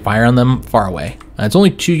units that can't fire on them far away. It's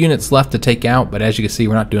only 2 units left to take out, but as you can see,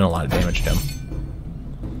 we're not doing a lot of damage to them.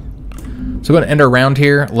 So we're going to end our round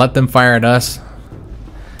here, let them fire at us,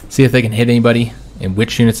 see if they can hit anybody, and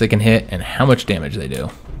which units they can hit, and how much damage they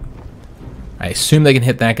do. I assume they can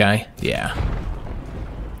hit that guy. Yeah.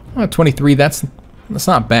 Oh, 23, that's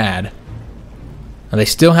not bad. Now, they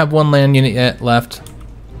still have one land unit yet left.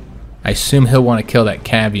 I assume he'll want to kill that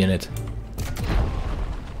cav unit.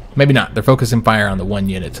 Maybe not. They're focusing fire on the one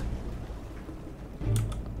unit.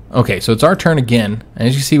 Okay, so it's our turn again. And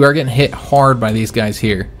as you see, we're getting hit hard by these guys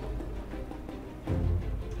here.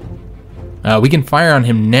 We can fire on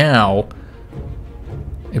him now.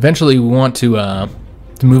 Eventually, we want to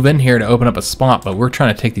move in here to open up a spot, but we're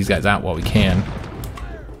trying to take these guys out while we can.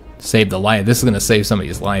 Save the life. This is going to save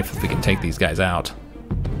somebody's life if we can take these guys out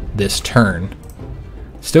this turn.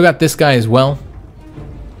 Still got this guy as well.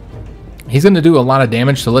 He's going to do a lot of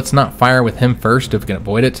damage, so let's not fire with him first if we can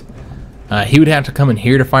avoid it. He would have to come in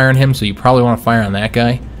here to fire on him, so you probably want to fire on that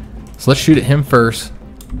guy. So let's shoot at him first,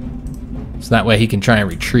 so that way he can try and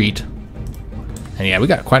retreat. And yeah, we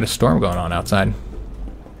got quite a storm going on outside.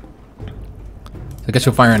 So I guess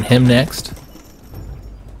we'll fire on him next.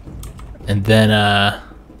 And then,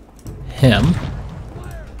 him.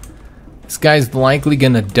 This guy's likely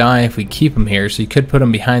gonna die if we keep him here, so you could put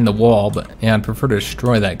him behind the wall, but yeah, I'd prefer to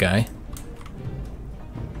destroy that guy.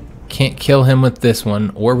 Can't kill him with this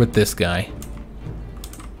one, or with this guy.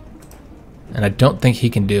 And I don't think he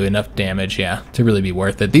can do enough damage, yeah, to really be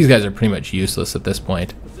worth it. These guys are pretty much useless at this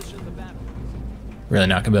point. Really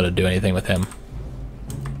not gonna be able to do anything with him.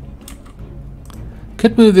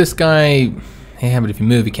 Could move this guy. Yeah, but if you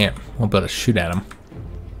move, you won't be able to shoot at him.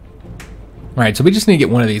 Alright, so we just need to get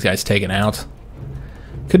one of these guys taken out.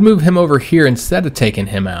 Could move him over here instead of taking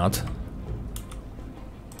him out.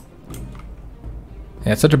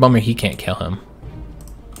 Yeah, it's such a bummer he can't kill him.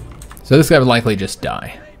 So this guy would likely just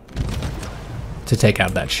die to take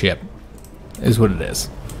out that ship, is what it is.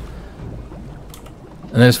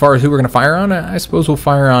 And then as far as who we're going to fire on, I suppose we'll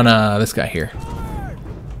fire on this guy here.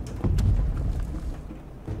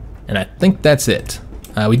 And I think that's it.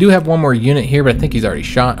 We do have one more unit here, but I think he's already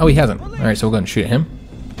shot. Oh, he hasn't. Alright, so we'll go ahead and shoot at him.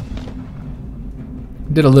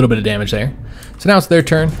 Did a little bit of damage there. So now it's their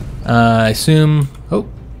turn. I assume... Oh.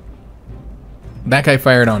 That guy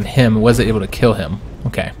fired on him. Was it able to kill him?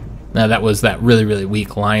 Okay. Now that was that really, really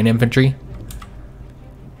weak line infantry.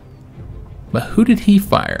 But who did he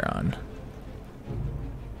fire on?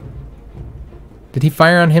 Did he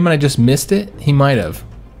fire on him and I just missed it? He might have.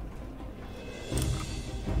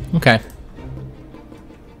 Okay.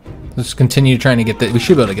 Let's continue trying to get this. We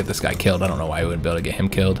should be able to get this guy killed. I don't know why we wouldn't be able to get him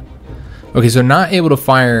killed. Okay, so not able to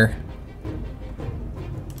fire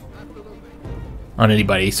on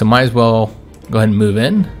anybody, so might as well go ahead and move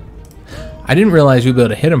in. I didn't realize we'd be able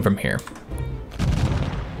to hit him from here.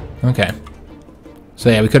 Okay. So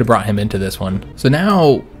yeah, we could have brought him into this one. So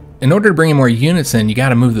now, in order to bring in more units in, you got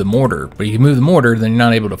to move the mortar. But if you move the mortar, then you're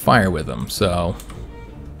not able to fire with them, so...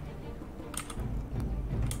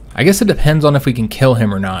 I guess it depends on if we can kill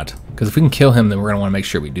him or not. Because if we can kill him, then we're going to want to make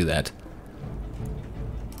sure we do that.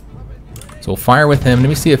 So we'll fire with him. Let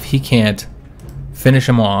me see if he can't finish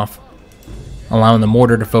him off, allowing the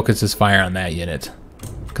mortar to focus his fire on that unit.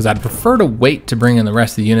 Because I'd prefer to wait to bring in the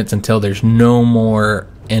rest of the units until there's no more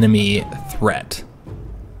enemy threat.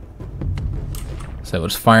 So we'll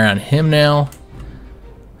just fire on him now.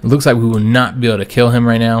 It looks like we will not be able to kill him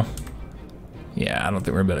right now. Yeah, I don't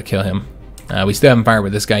think we're going to be able to kill him. We still haven't fired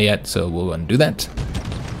with this guy yet, so we'll go ahead and do that.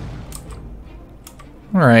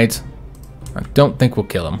 Alright. I don't think we'll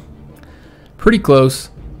kill him. Pretty close.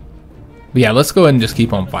 But yeah, let's go ahead and just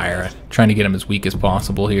keep on fire. Trying to get him as weak as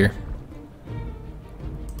possible here.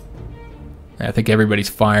 I think everybody's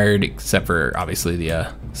fired except for, obviously,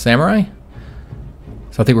 the samurai.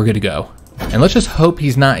 So I think we're good to go. And let's just hope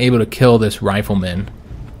he's not able to kill this rifleman,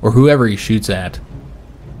 or whoever he shoots at,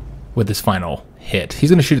 with this final hit. He's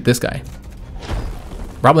going to shoot at this guy.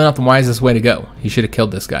 Probably not the wisest way to go. He should have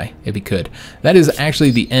killed this guy if he could. That is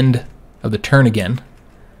actually the end of the turn again.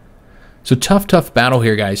 So tough battle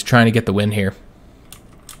here, guys, trying to get the win here.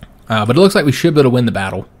 But it looks like we should be able to win the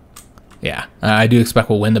battle. Yeah, I do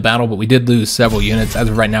expect we'll win the battle, but we did lose several units. As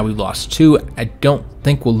of right now, we've lost 2. I don't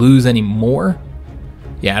think we'll lose any more.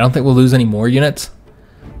 Yeah, I don't think we'll lose any more units.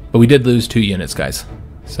 But we did lose 2 units, guys.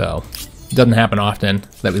 So it doesn't happen often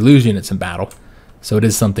that we lose units in battle. So it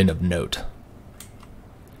is something of note.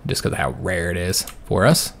 Just because of how rare it is for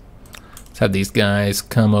us. Let's have these guys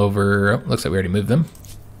come over. Oh, looks like we already moved them.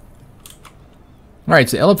 Alright,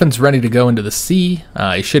 so the elephant's ready to go into the sea.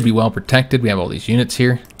 He should be well protected. We have all these units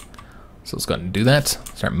here. So let's go ahead and do that.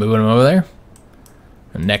 Start moving them over there.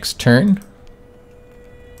 And next turn.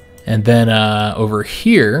 And then over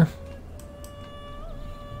here.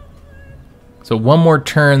 So one more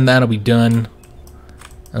turn, that'll be done.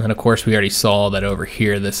 And then of course we already saw that over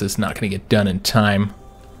here this is not going to get done in time.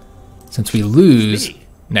 since we lose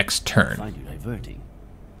next turn. Find you diverting.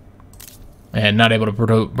 And not able to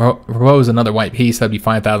propose another white piece. That'd be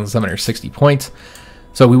 5,760 points.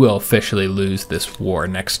 So we will officially lose this war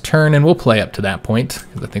next turn, and we'll play up to that point,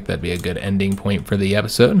 because I think that'd be a good ending point for the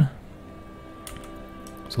episode.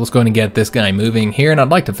 So let's go ahead and get this guy moving here, and I'd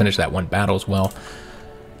like to finish that one battle as well.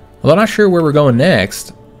 Although I'm not sure where we're going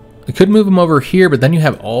next. We could move him over here, but then you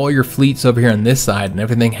have all your fleets over here on this side, and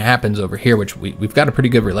everything happens over here, which we've got a pretty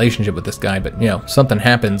good relationship with this guy, but, you know, something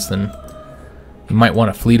happens, then you might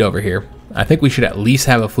want a fleet over here. I think we should at least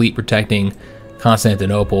have a fleet protecting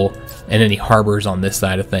Constantinople and any harbors on this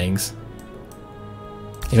side of things.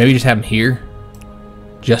 And maybe just have them here,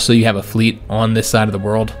 just so you have a fleet on this side of the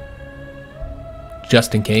world,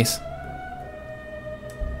 just in case.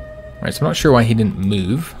 Alright, so I'm not sure why he didn't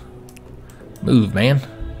move. Move, man.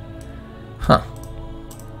 Huh.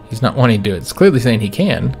 He's not wanting to do it. It's clearly saying he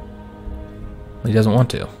can, but he doesn't want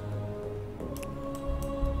to.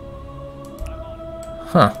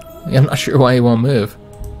 Huh. Yeah, I'm not sure why he won't move.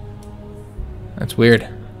 That's weird.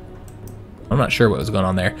 I'm not sure what was going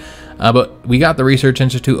on there. But we got the Research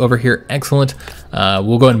Institute over here. Excellent.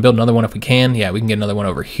 We'll go ahead and build another one if we can. Yeah, we can get another one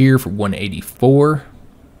over here for 184.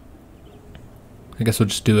 I guess we'll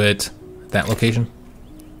just do it at that location.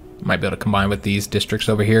 Might be able to combine with these districts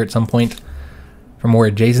over here at some point for more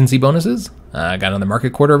adjacency bonuses. Got another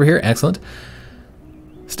market quarter over here. Excellent.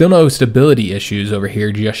 Still no stability issues over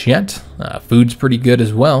here just yet. Food's pretty good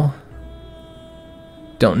as well.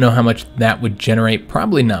 Don't know how much that would generate.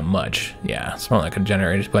 Probably not much. Yeah, it's probably not going to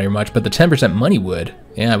generate very much, but the 10% money would.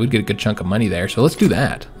 Yeah, we'd get a good chunk of money there, so let's do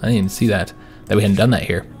that. I didn't even see that we hadn't done that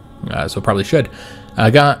here, so probably should.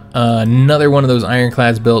 I got another one of those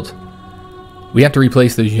ironclads built. We have to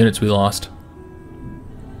replace those units we lost.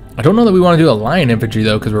 I don't know that we want to do a lion infantry,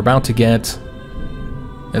 though, because we're about to get...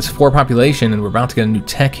 It's 4 population, and we're about to get a new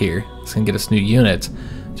tech here. It's going to get us new units.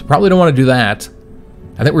 So probably don't want to do that.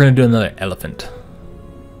 I think we're going to do another elephant.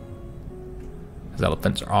 Because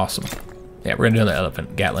elephants are awesome. Yeah, we're going to do another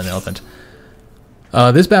elephant. Gatlin elephant.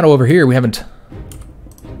 This battle over here, we haven't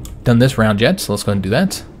done this round yet, so let's go ahead and do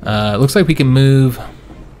that. It looks like we can move...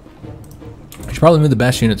 We should probably move the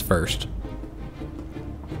best units first.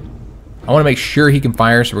 I want to make sure he can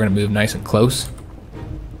fire, so we're going to move nice and close.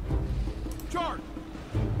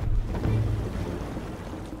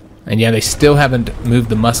 And yeah, they still haven't moved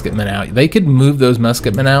the musketmen out. They could move those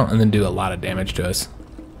musketmen out and then do a lot of damage to us.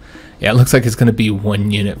 Yeah, it looks like it's going to be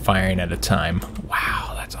 1 unit firing at a time.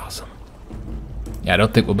 Wow, that's awesome. Yeah, I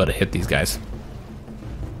don't think we'll be able to hit these guys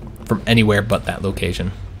from anywhere but that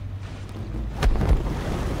location.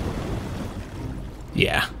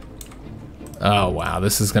 Yeah. Oh, wow,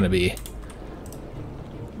 this is going to be...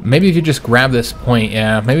 Maybe if you just grab this point,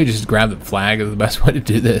 yeah, maybe just grab the flag is the best way to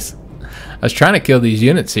do this. I was trying to kill these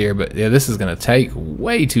units here, but yeah, this is going to take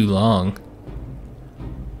way too long.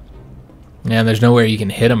 Yeah, there's nowhere you can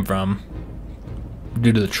hit them from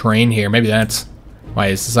due to the terrain here. Maybe that's why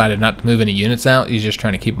he's decided not to move any units out. He's just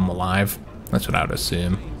trying to keep them alive. That's what I would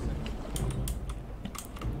assume.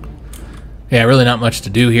 Yeah, really not much to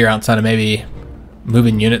do here outside of maybe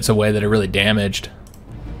moving units away that are really damaged.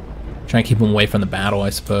 Trying to keep them away from the battle, I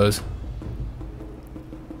suppose.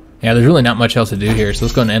 Yeah, there's really not much else to do here, so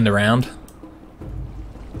let's go and end the round.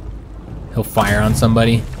 He'll fire on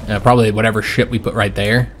somebody. Probably whatever ship we put right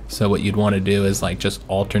there. So what you'd want to do is like just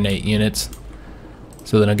alternate units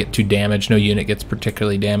so they don't get too damaged. No unit gets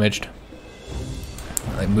particularly damaged.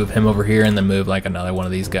 Like move him over here and then move like another one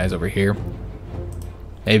of these guys over here.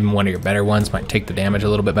 Maybe one of your better ones might take the damage a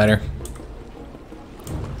little bit better.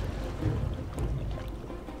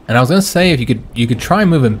 And I was gonna say if you could try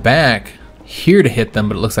moving back here to hit them,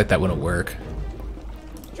 but it looks like that wouldn't work.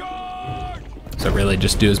 So really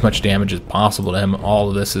just do as much damage as possible to him. All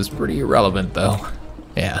of this is pretty irrelevant though.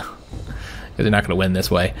 Yeah, because they're not going to win this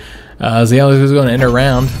way. So yeah, let's go and end our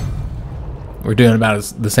round. We're doing about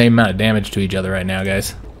the same amount of damage to each other right now,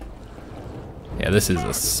 guys. Yeah, this is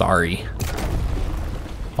a sorry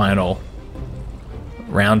final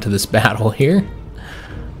round to this battle here.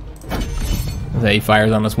 So he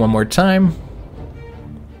fires on us one more time.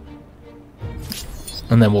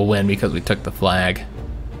 And then we'll win because we took the flag.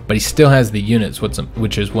 But he still has the units,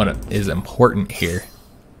 which is what is important here.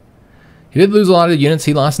 He did lose a lot of units.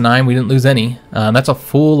 He lost 9. We didn't lose any. That's a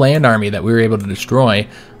full land army that we were able to destroy,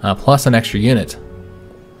 plus an extra unit.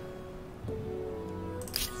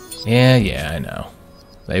 Yeah, I know.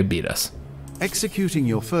 They beat us. Executing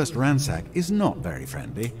your first ransack is not very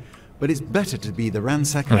friendly, but it's better to be the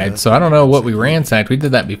ransacker. Alright, so I don't know what we ransacked. We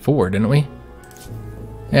did that before, didn't we?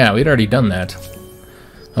 Yeah, we'd already done that.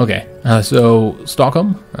 Okay, so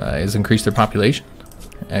Stockholm has increased their population.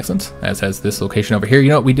 Excellent. As has this location over here. You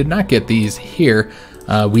know what? We did not get these here.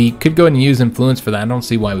 We could go ahead and use influence for that. I don't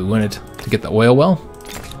see why we wouldn't, to get the oil well.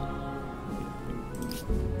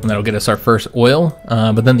 And that'll get us our first oil.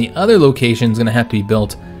 But then the other location is going to have to be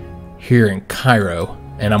built here in Cairo.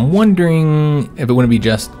 And I'm wondering if it wouldn't be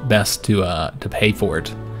just best to pay for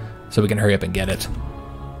it, so we can hurry up and get it.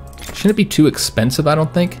 Shouldn't it be too expensive, I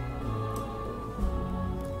don't think.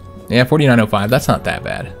 Yeah, 49.05, that's not that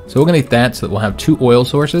bad. So we're gonna get that so that we'll have 2 oil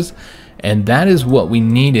sources, and that is what we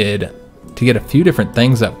needed to get a few different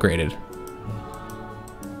things upgraded.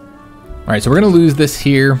 All right, so we're gonna lose this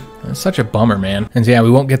here. It's such a bummer, man. And so, yeah,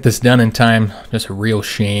 we won't get this done in time. Just a real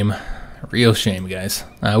shame. Real shame, guys.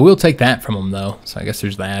 We'll take that from them, though, so I guess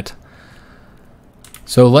there's that.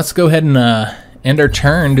 So let's go ahead and end our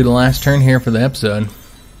turn, do the last turn here for the episode.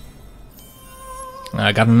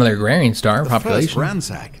 I got another agrarian star, population. First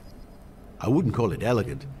ransack. I wouldn't call it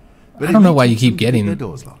elegant, but I don't know why you keep getting...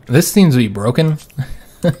 This seems to be broken,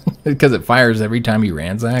 because it fires every time you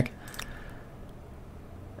ransack.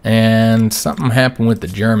 And something happened with the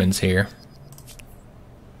Germans here.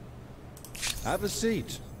 Have a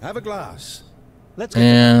seat. Have a glass. Let's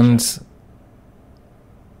get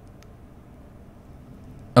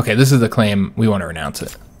okay, this is the claim. We want to renounce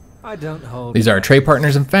it. I don't hold. These are our trade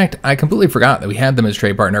partners. In fact, I completely forgot that we had them as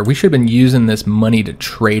trade partner. We should have been using this money to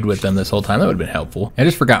trade with them this whole time. That would have been helpful. I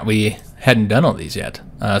just forgot we hadn't done all these yet.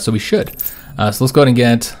 So we should. So let's go ahead and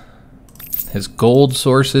get his gold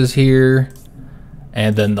sources here.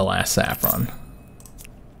 And then the last saffron.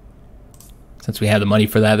 Since we have the money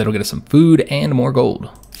for that, that'll get us some food and more gold.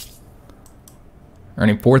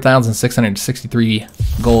 Earning 4,663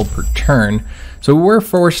 gold per turn. So we're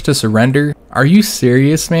forced to surrender. Are you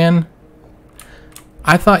serious, man?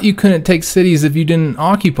 I thought you couldn't take cities if you didn't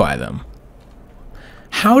occupy them.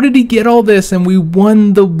 How did he get all this and we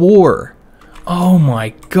won the war? Oh my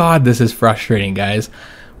god, this is frustrating, guys.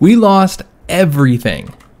 We lost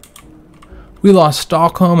everything. We lost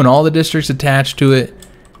Stockholm and all the districts attached to it.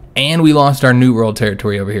 And we lost our New World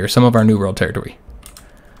territory over here. Some of our New World territory.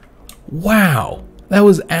 Wow. That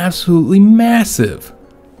was absolutely massive.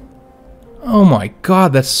 Oh my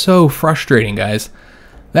god, that's so frustrating, guys.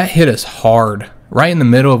 That hit us hard. Right in the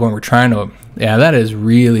middle of when we're trying to... Yeah, that is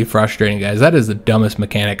really frustrating, guys. That is the dumbest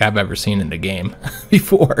mechanic I've ever seen in the game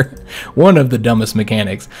before. One of the dumbest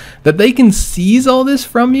mechanics. That they can seize all this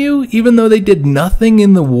from you, even though they did nothing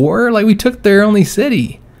in the war? Like, we took their only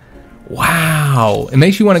city. Wow. It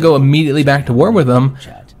makes you want to go immediately back to war with them,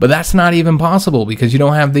 but that's not even possible because you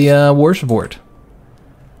don't have the war support.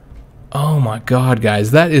 Oh my god,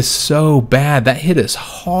 guys, that is so bad. That hit us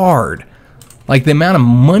hard. Like the amount of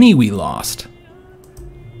money we lost.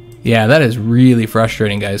 Yeah, that is really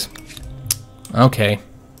frustrating, guys. Okay.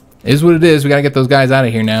 It is what it is. We gotta get those guys out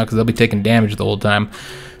of here now because they'll be taking damage the whole time.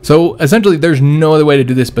 So essentially, there's no other way to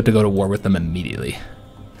do this but to go to war with them immediately.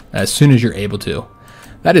 As soon as you're able to.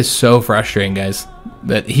 That is so frustrating, guys.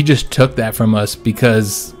 That he just took that from us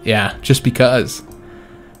because, yeah, just because.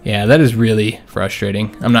 Yeah, that is really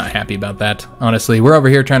frustrating. I'm not happy about that, honestly. We're over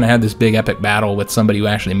here trying to have this big epic battle with somebody who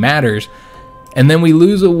actually matters, and then we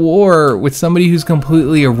lose a war with somebody who's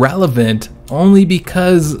completely irrelevant only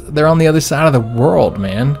because they're on the other side of the world,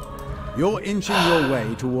 man. You're inching your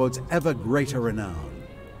way towards ever greater renown.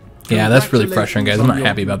 Yeah, that's really frustrating, guys. I'm not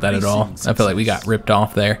happy about that at all. I feel like we got ripped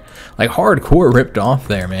off there. Like, hardcore ripped off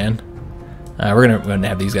there, man. We're gonna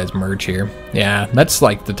have these guys merge here. Yeah, that's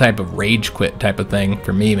like the type of rage quit type of thing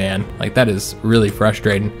for me, man. Like, that is really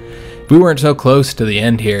frustrating. If we weren't so close to the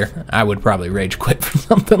end here, I would probably rage quit for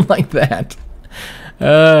something like that.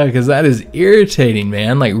 Because that is irritating,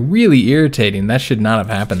 man. Like, really irritating. That should not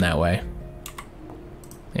have happened that way.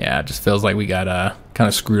 Yeah, it just feels like we got kind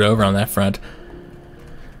of screwed over on that front.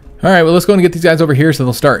 Alright, well, let's go and get these guys over here so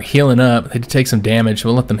they'll start healing up. They did take some damage, so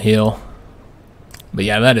we'll let them heal. But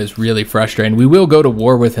yeah, that is really frustrating. We will go to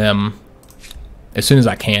war with him as soon as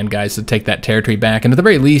I can, guys, to take that territory back. And at the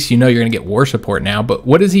very least, you know you're going to get war support now. But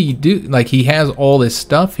what does he do? Like, he has all this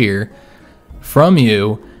stuff here from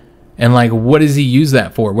you. And, like, what does he use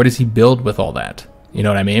that for? What does he build with all that? You know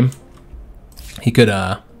what I mean? He could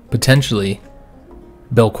potentially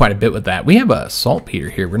build quite a bit with that. We have a saltpeter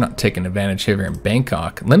here. We're not taking advantage here in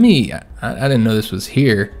Bangkok. Let me... I didn't know this was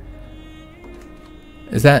here.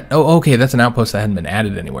 Is that... Oh, okay, that's an outpost that hadn't been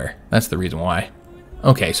added anywhere. That's the reason why.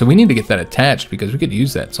 Okay, so we need to get that attached because we could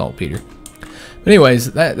use that saltpeter. But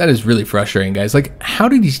anyways, that is really frustrating, guys. Like, how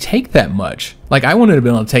did he take that much? Like, I wouldn't have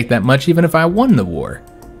been able to take that much even if I won the war.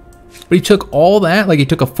 But he took all that. Like, he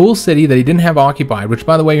took a full city that he didn't have occupied, which,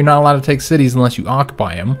 by the way, you're not allowed to take cities unless you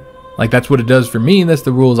occupy them. Like, that's what it does for me, and that's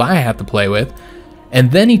the rules I have to play with.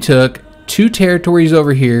 And then he took 2 territories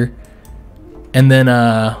over here, and then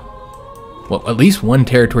well, at least 1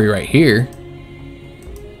 territory right here.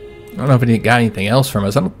 I don't know if it got anything else from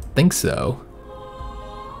us. I don't think so.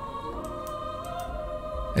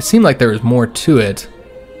 It seemed like there was more to it.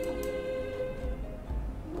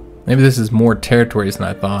 Maybe this is more territories than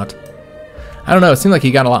I thought. I don't know. It seemed like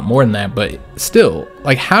he got a lot more than that, but still,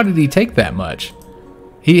 like, how did he take that much?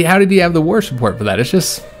 How did he have the war support for that? It's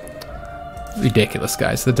just ridiculous,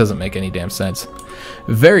 guys. That doesn't make any damn sense.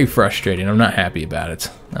 Very frustrating. I'm not happy about it.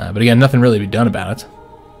 But again, nothing really to be done about it.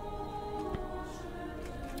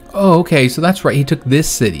 Oh, okay. So that's right. He took this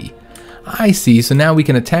city. I see. So now we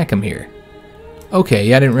can attack him here. Okay.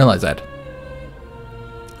 Yeah, I didn't realize that.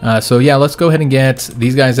 So yeah, let's go ahead and get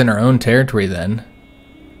these guys in our own territory then,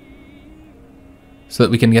 so that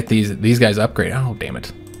we can get these guys upgraded. Oh, damn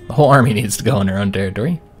it. The whole army needs to go in their own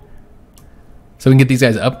territory. So we can get these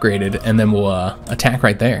guys upgraded, and then we'll attack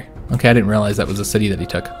right there. Okay, I didn't realize that was a city that he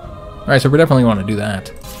took. Alright, so we're definitely want to do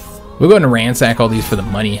that. We'll go ahead and ransack all these for the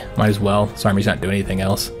money. Might as well. This army's not doing anything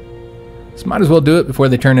else. So might as well do it before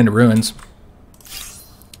they turn into ruins.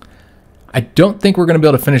 I don't think we're going to be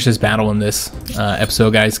able to finish this battle in this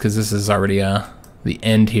episode, guys, because this is already the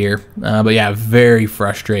end here. But yeah, very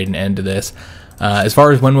frustrating end to this. As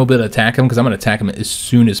far as when we'll be able to attack him, because I'm going to attack him as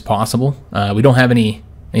soon as possible. We don't have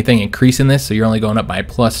anything increasing this, so you're only going up by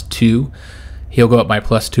 +2. He'll go up by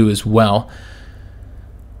 +2 as well.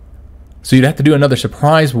 So you'd have to do another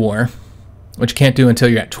surprise war, which you can't do until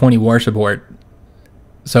you're at 20 war support.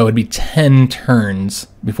 So it'd be 10 turns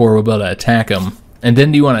before we'll be able to attack him. And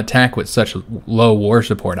then do you want to attack with such low war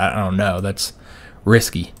support? I don't know. That's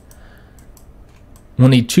risky. We'll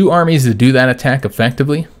need 2 armies to do that attack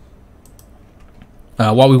effectively.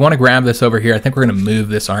 While we want to grab this over here, I think we're going to move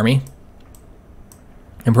this army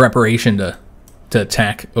in preparation to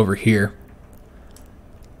attack over here.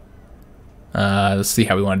 Let's see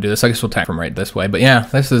how we want to do this. I guess we'll attack from right this way. But yeah,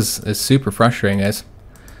 this is super frustrating, guys.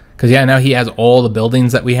 Because yeah, now he has all the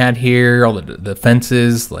buildings that we had here, all the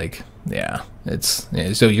fences. Like, yeah,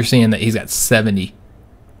 so you're seeing that he's got 70,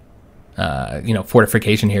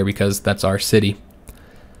 fortification here because that's our city.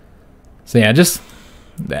 So yeah, just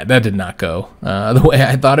that did not go the way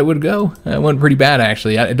I thought it would go. It went pretty bad,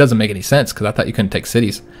 actually. It doesn't make any sense because I thought you couldn't take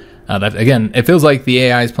cities. That again, it feels like the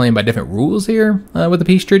AI is playing by different rules here with the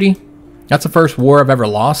peace treaty. That's the first war I've ever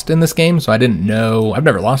lost in this game, so I didn't know. I've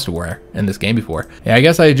never lost a war in this game before. Yeah, I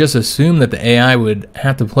guess I just assumed that the AI would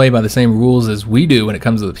have to play by the same rules as we do when it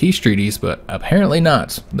comes to the peace treaties, but apparently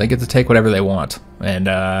not. They get to take whatever they want, and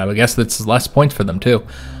I guess that's less points for them too.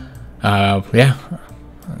 Yeah,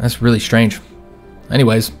 that's really strange.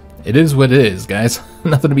 Anyways, it is what it is, guys.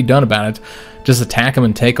 Nothing to be done about it. Just attack them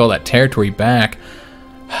and take all that territory back.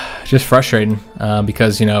 Just frustrating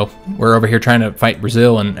because, we're over here trying to fight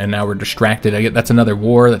Brazil and now we're distracted. That's another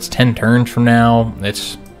war. That's 10 turns from now.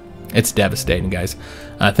 It's devastating, guys.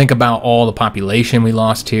 Think about all the population we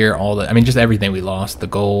lost here. Just everything we lost. The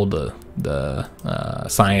gold, the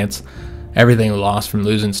science, everything we lost from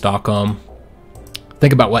losing Stockholm.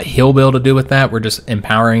 Think about what he'll be able to do with that. We're just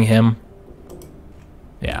empowering him.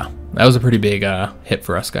 Yeah, that was a pretty big hit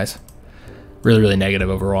for us, guys. Really, really negative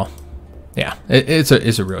overall. Yeah, it's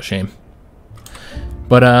a real shame.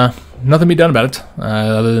 But nothing to be done about it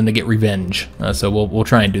other than to get revenge. So we'll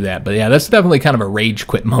try and do that. But yeah, that's definitely kind of a rage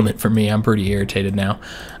quit moment for me. I'm pretty irritated now.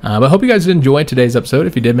 But hope you guys enjoyed today's episode.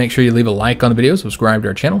 If you did, make sure you leave a like on the video, subscribe to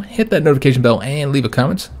our channel, hit that notification bell, and leave a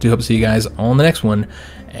comment. Do hope to see you guys on the next one.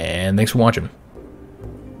 And thanks for watching.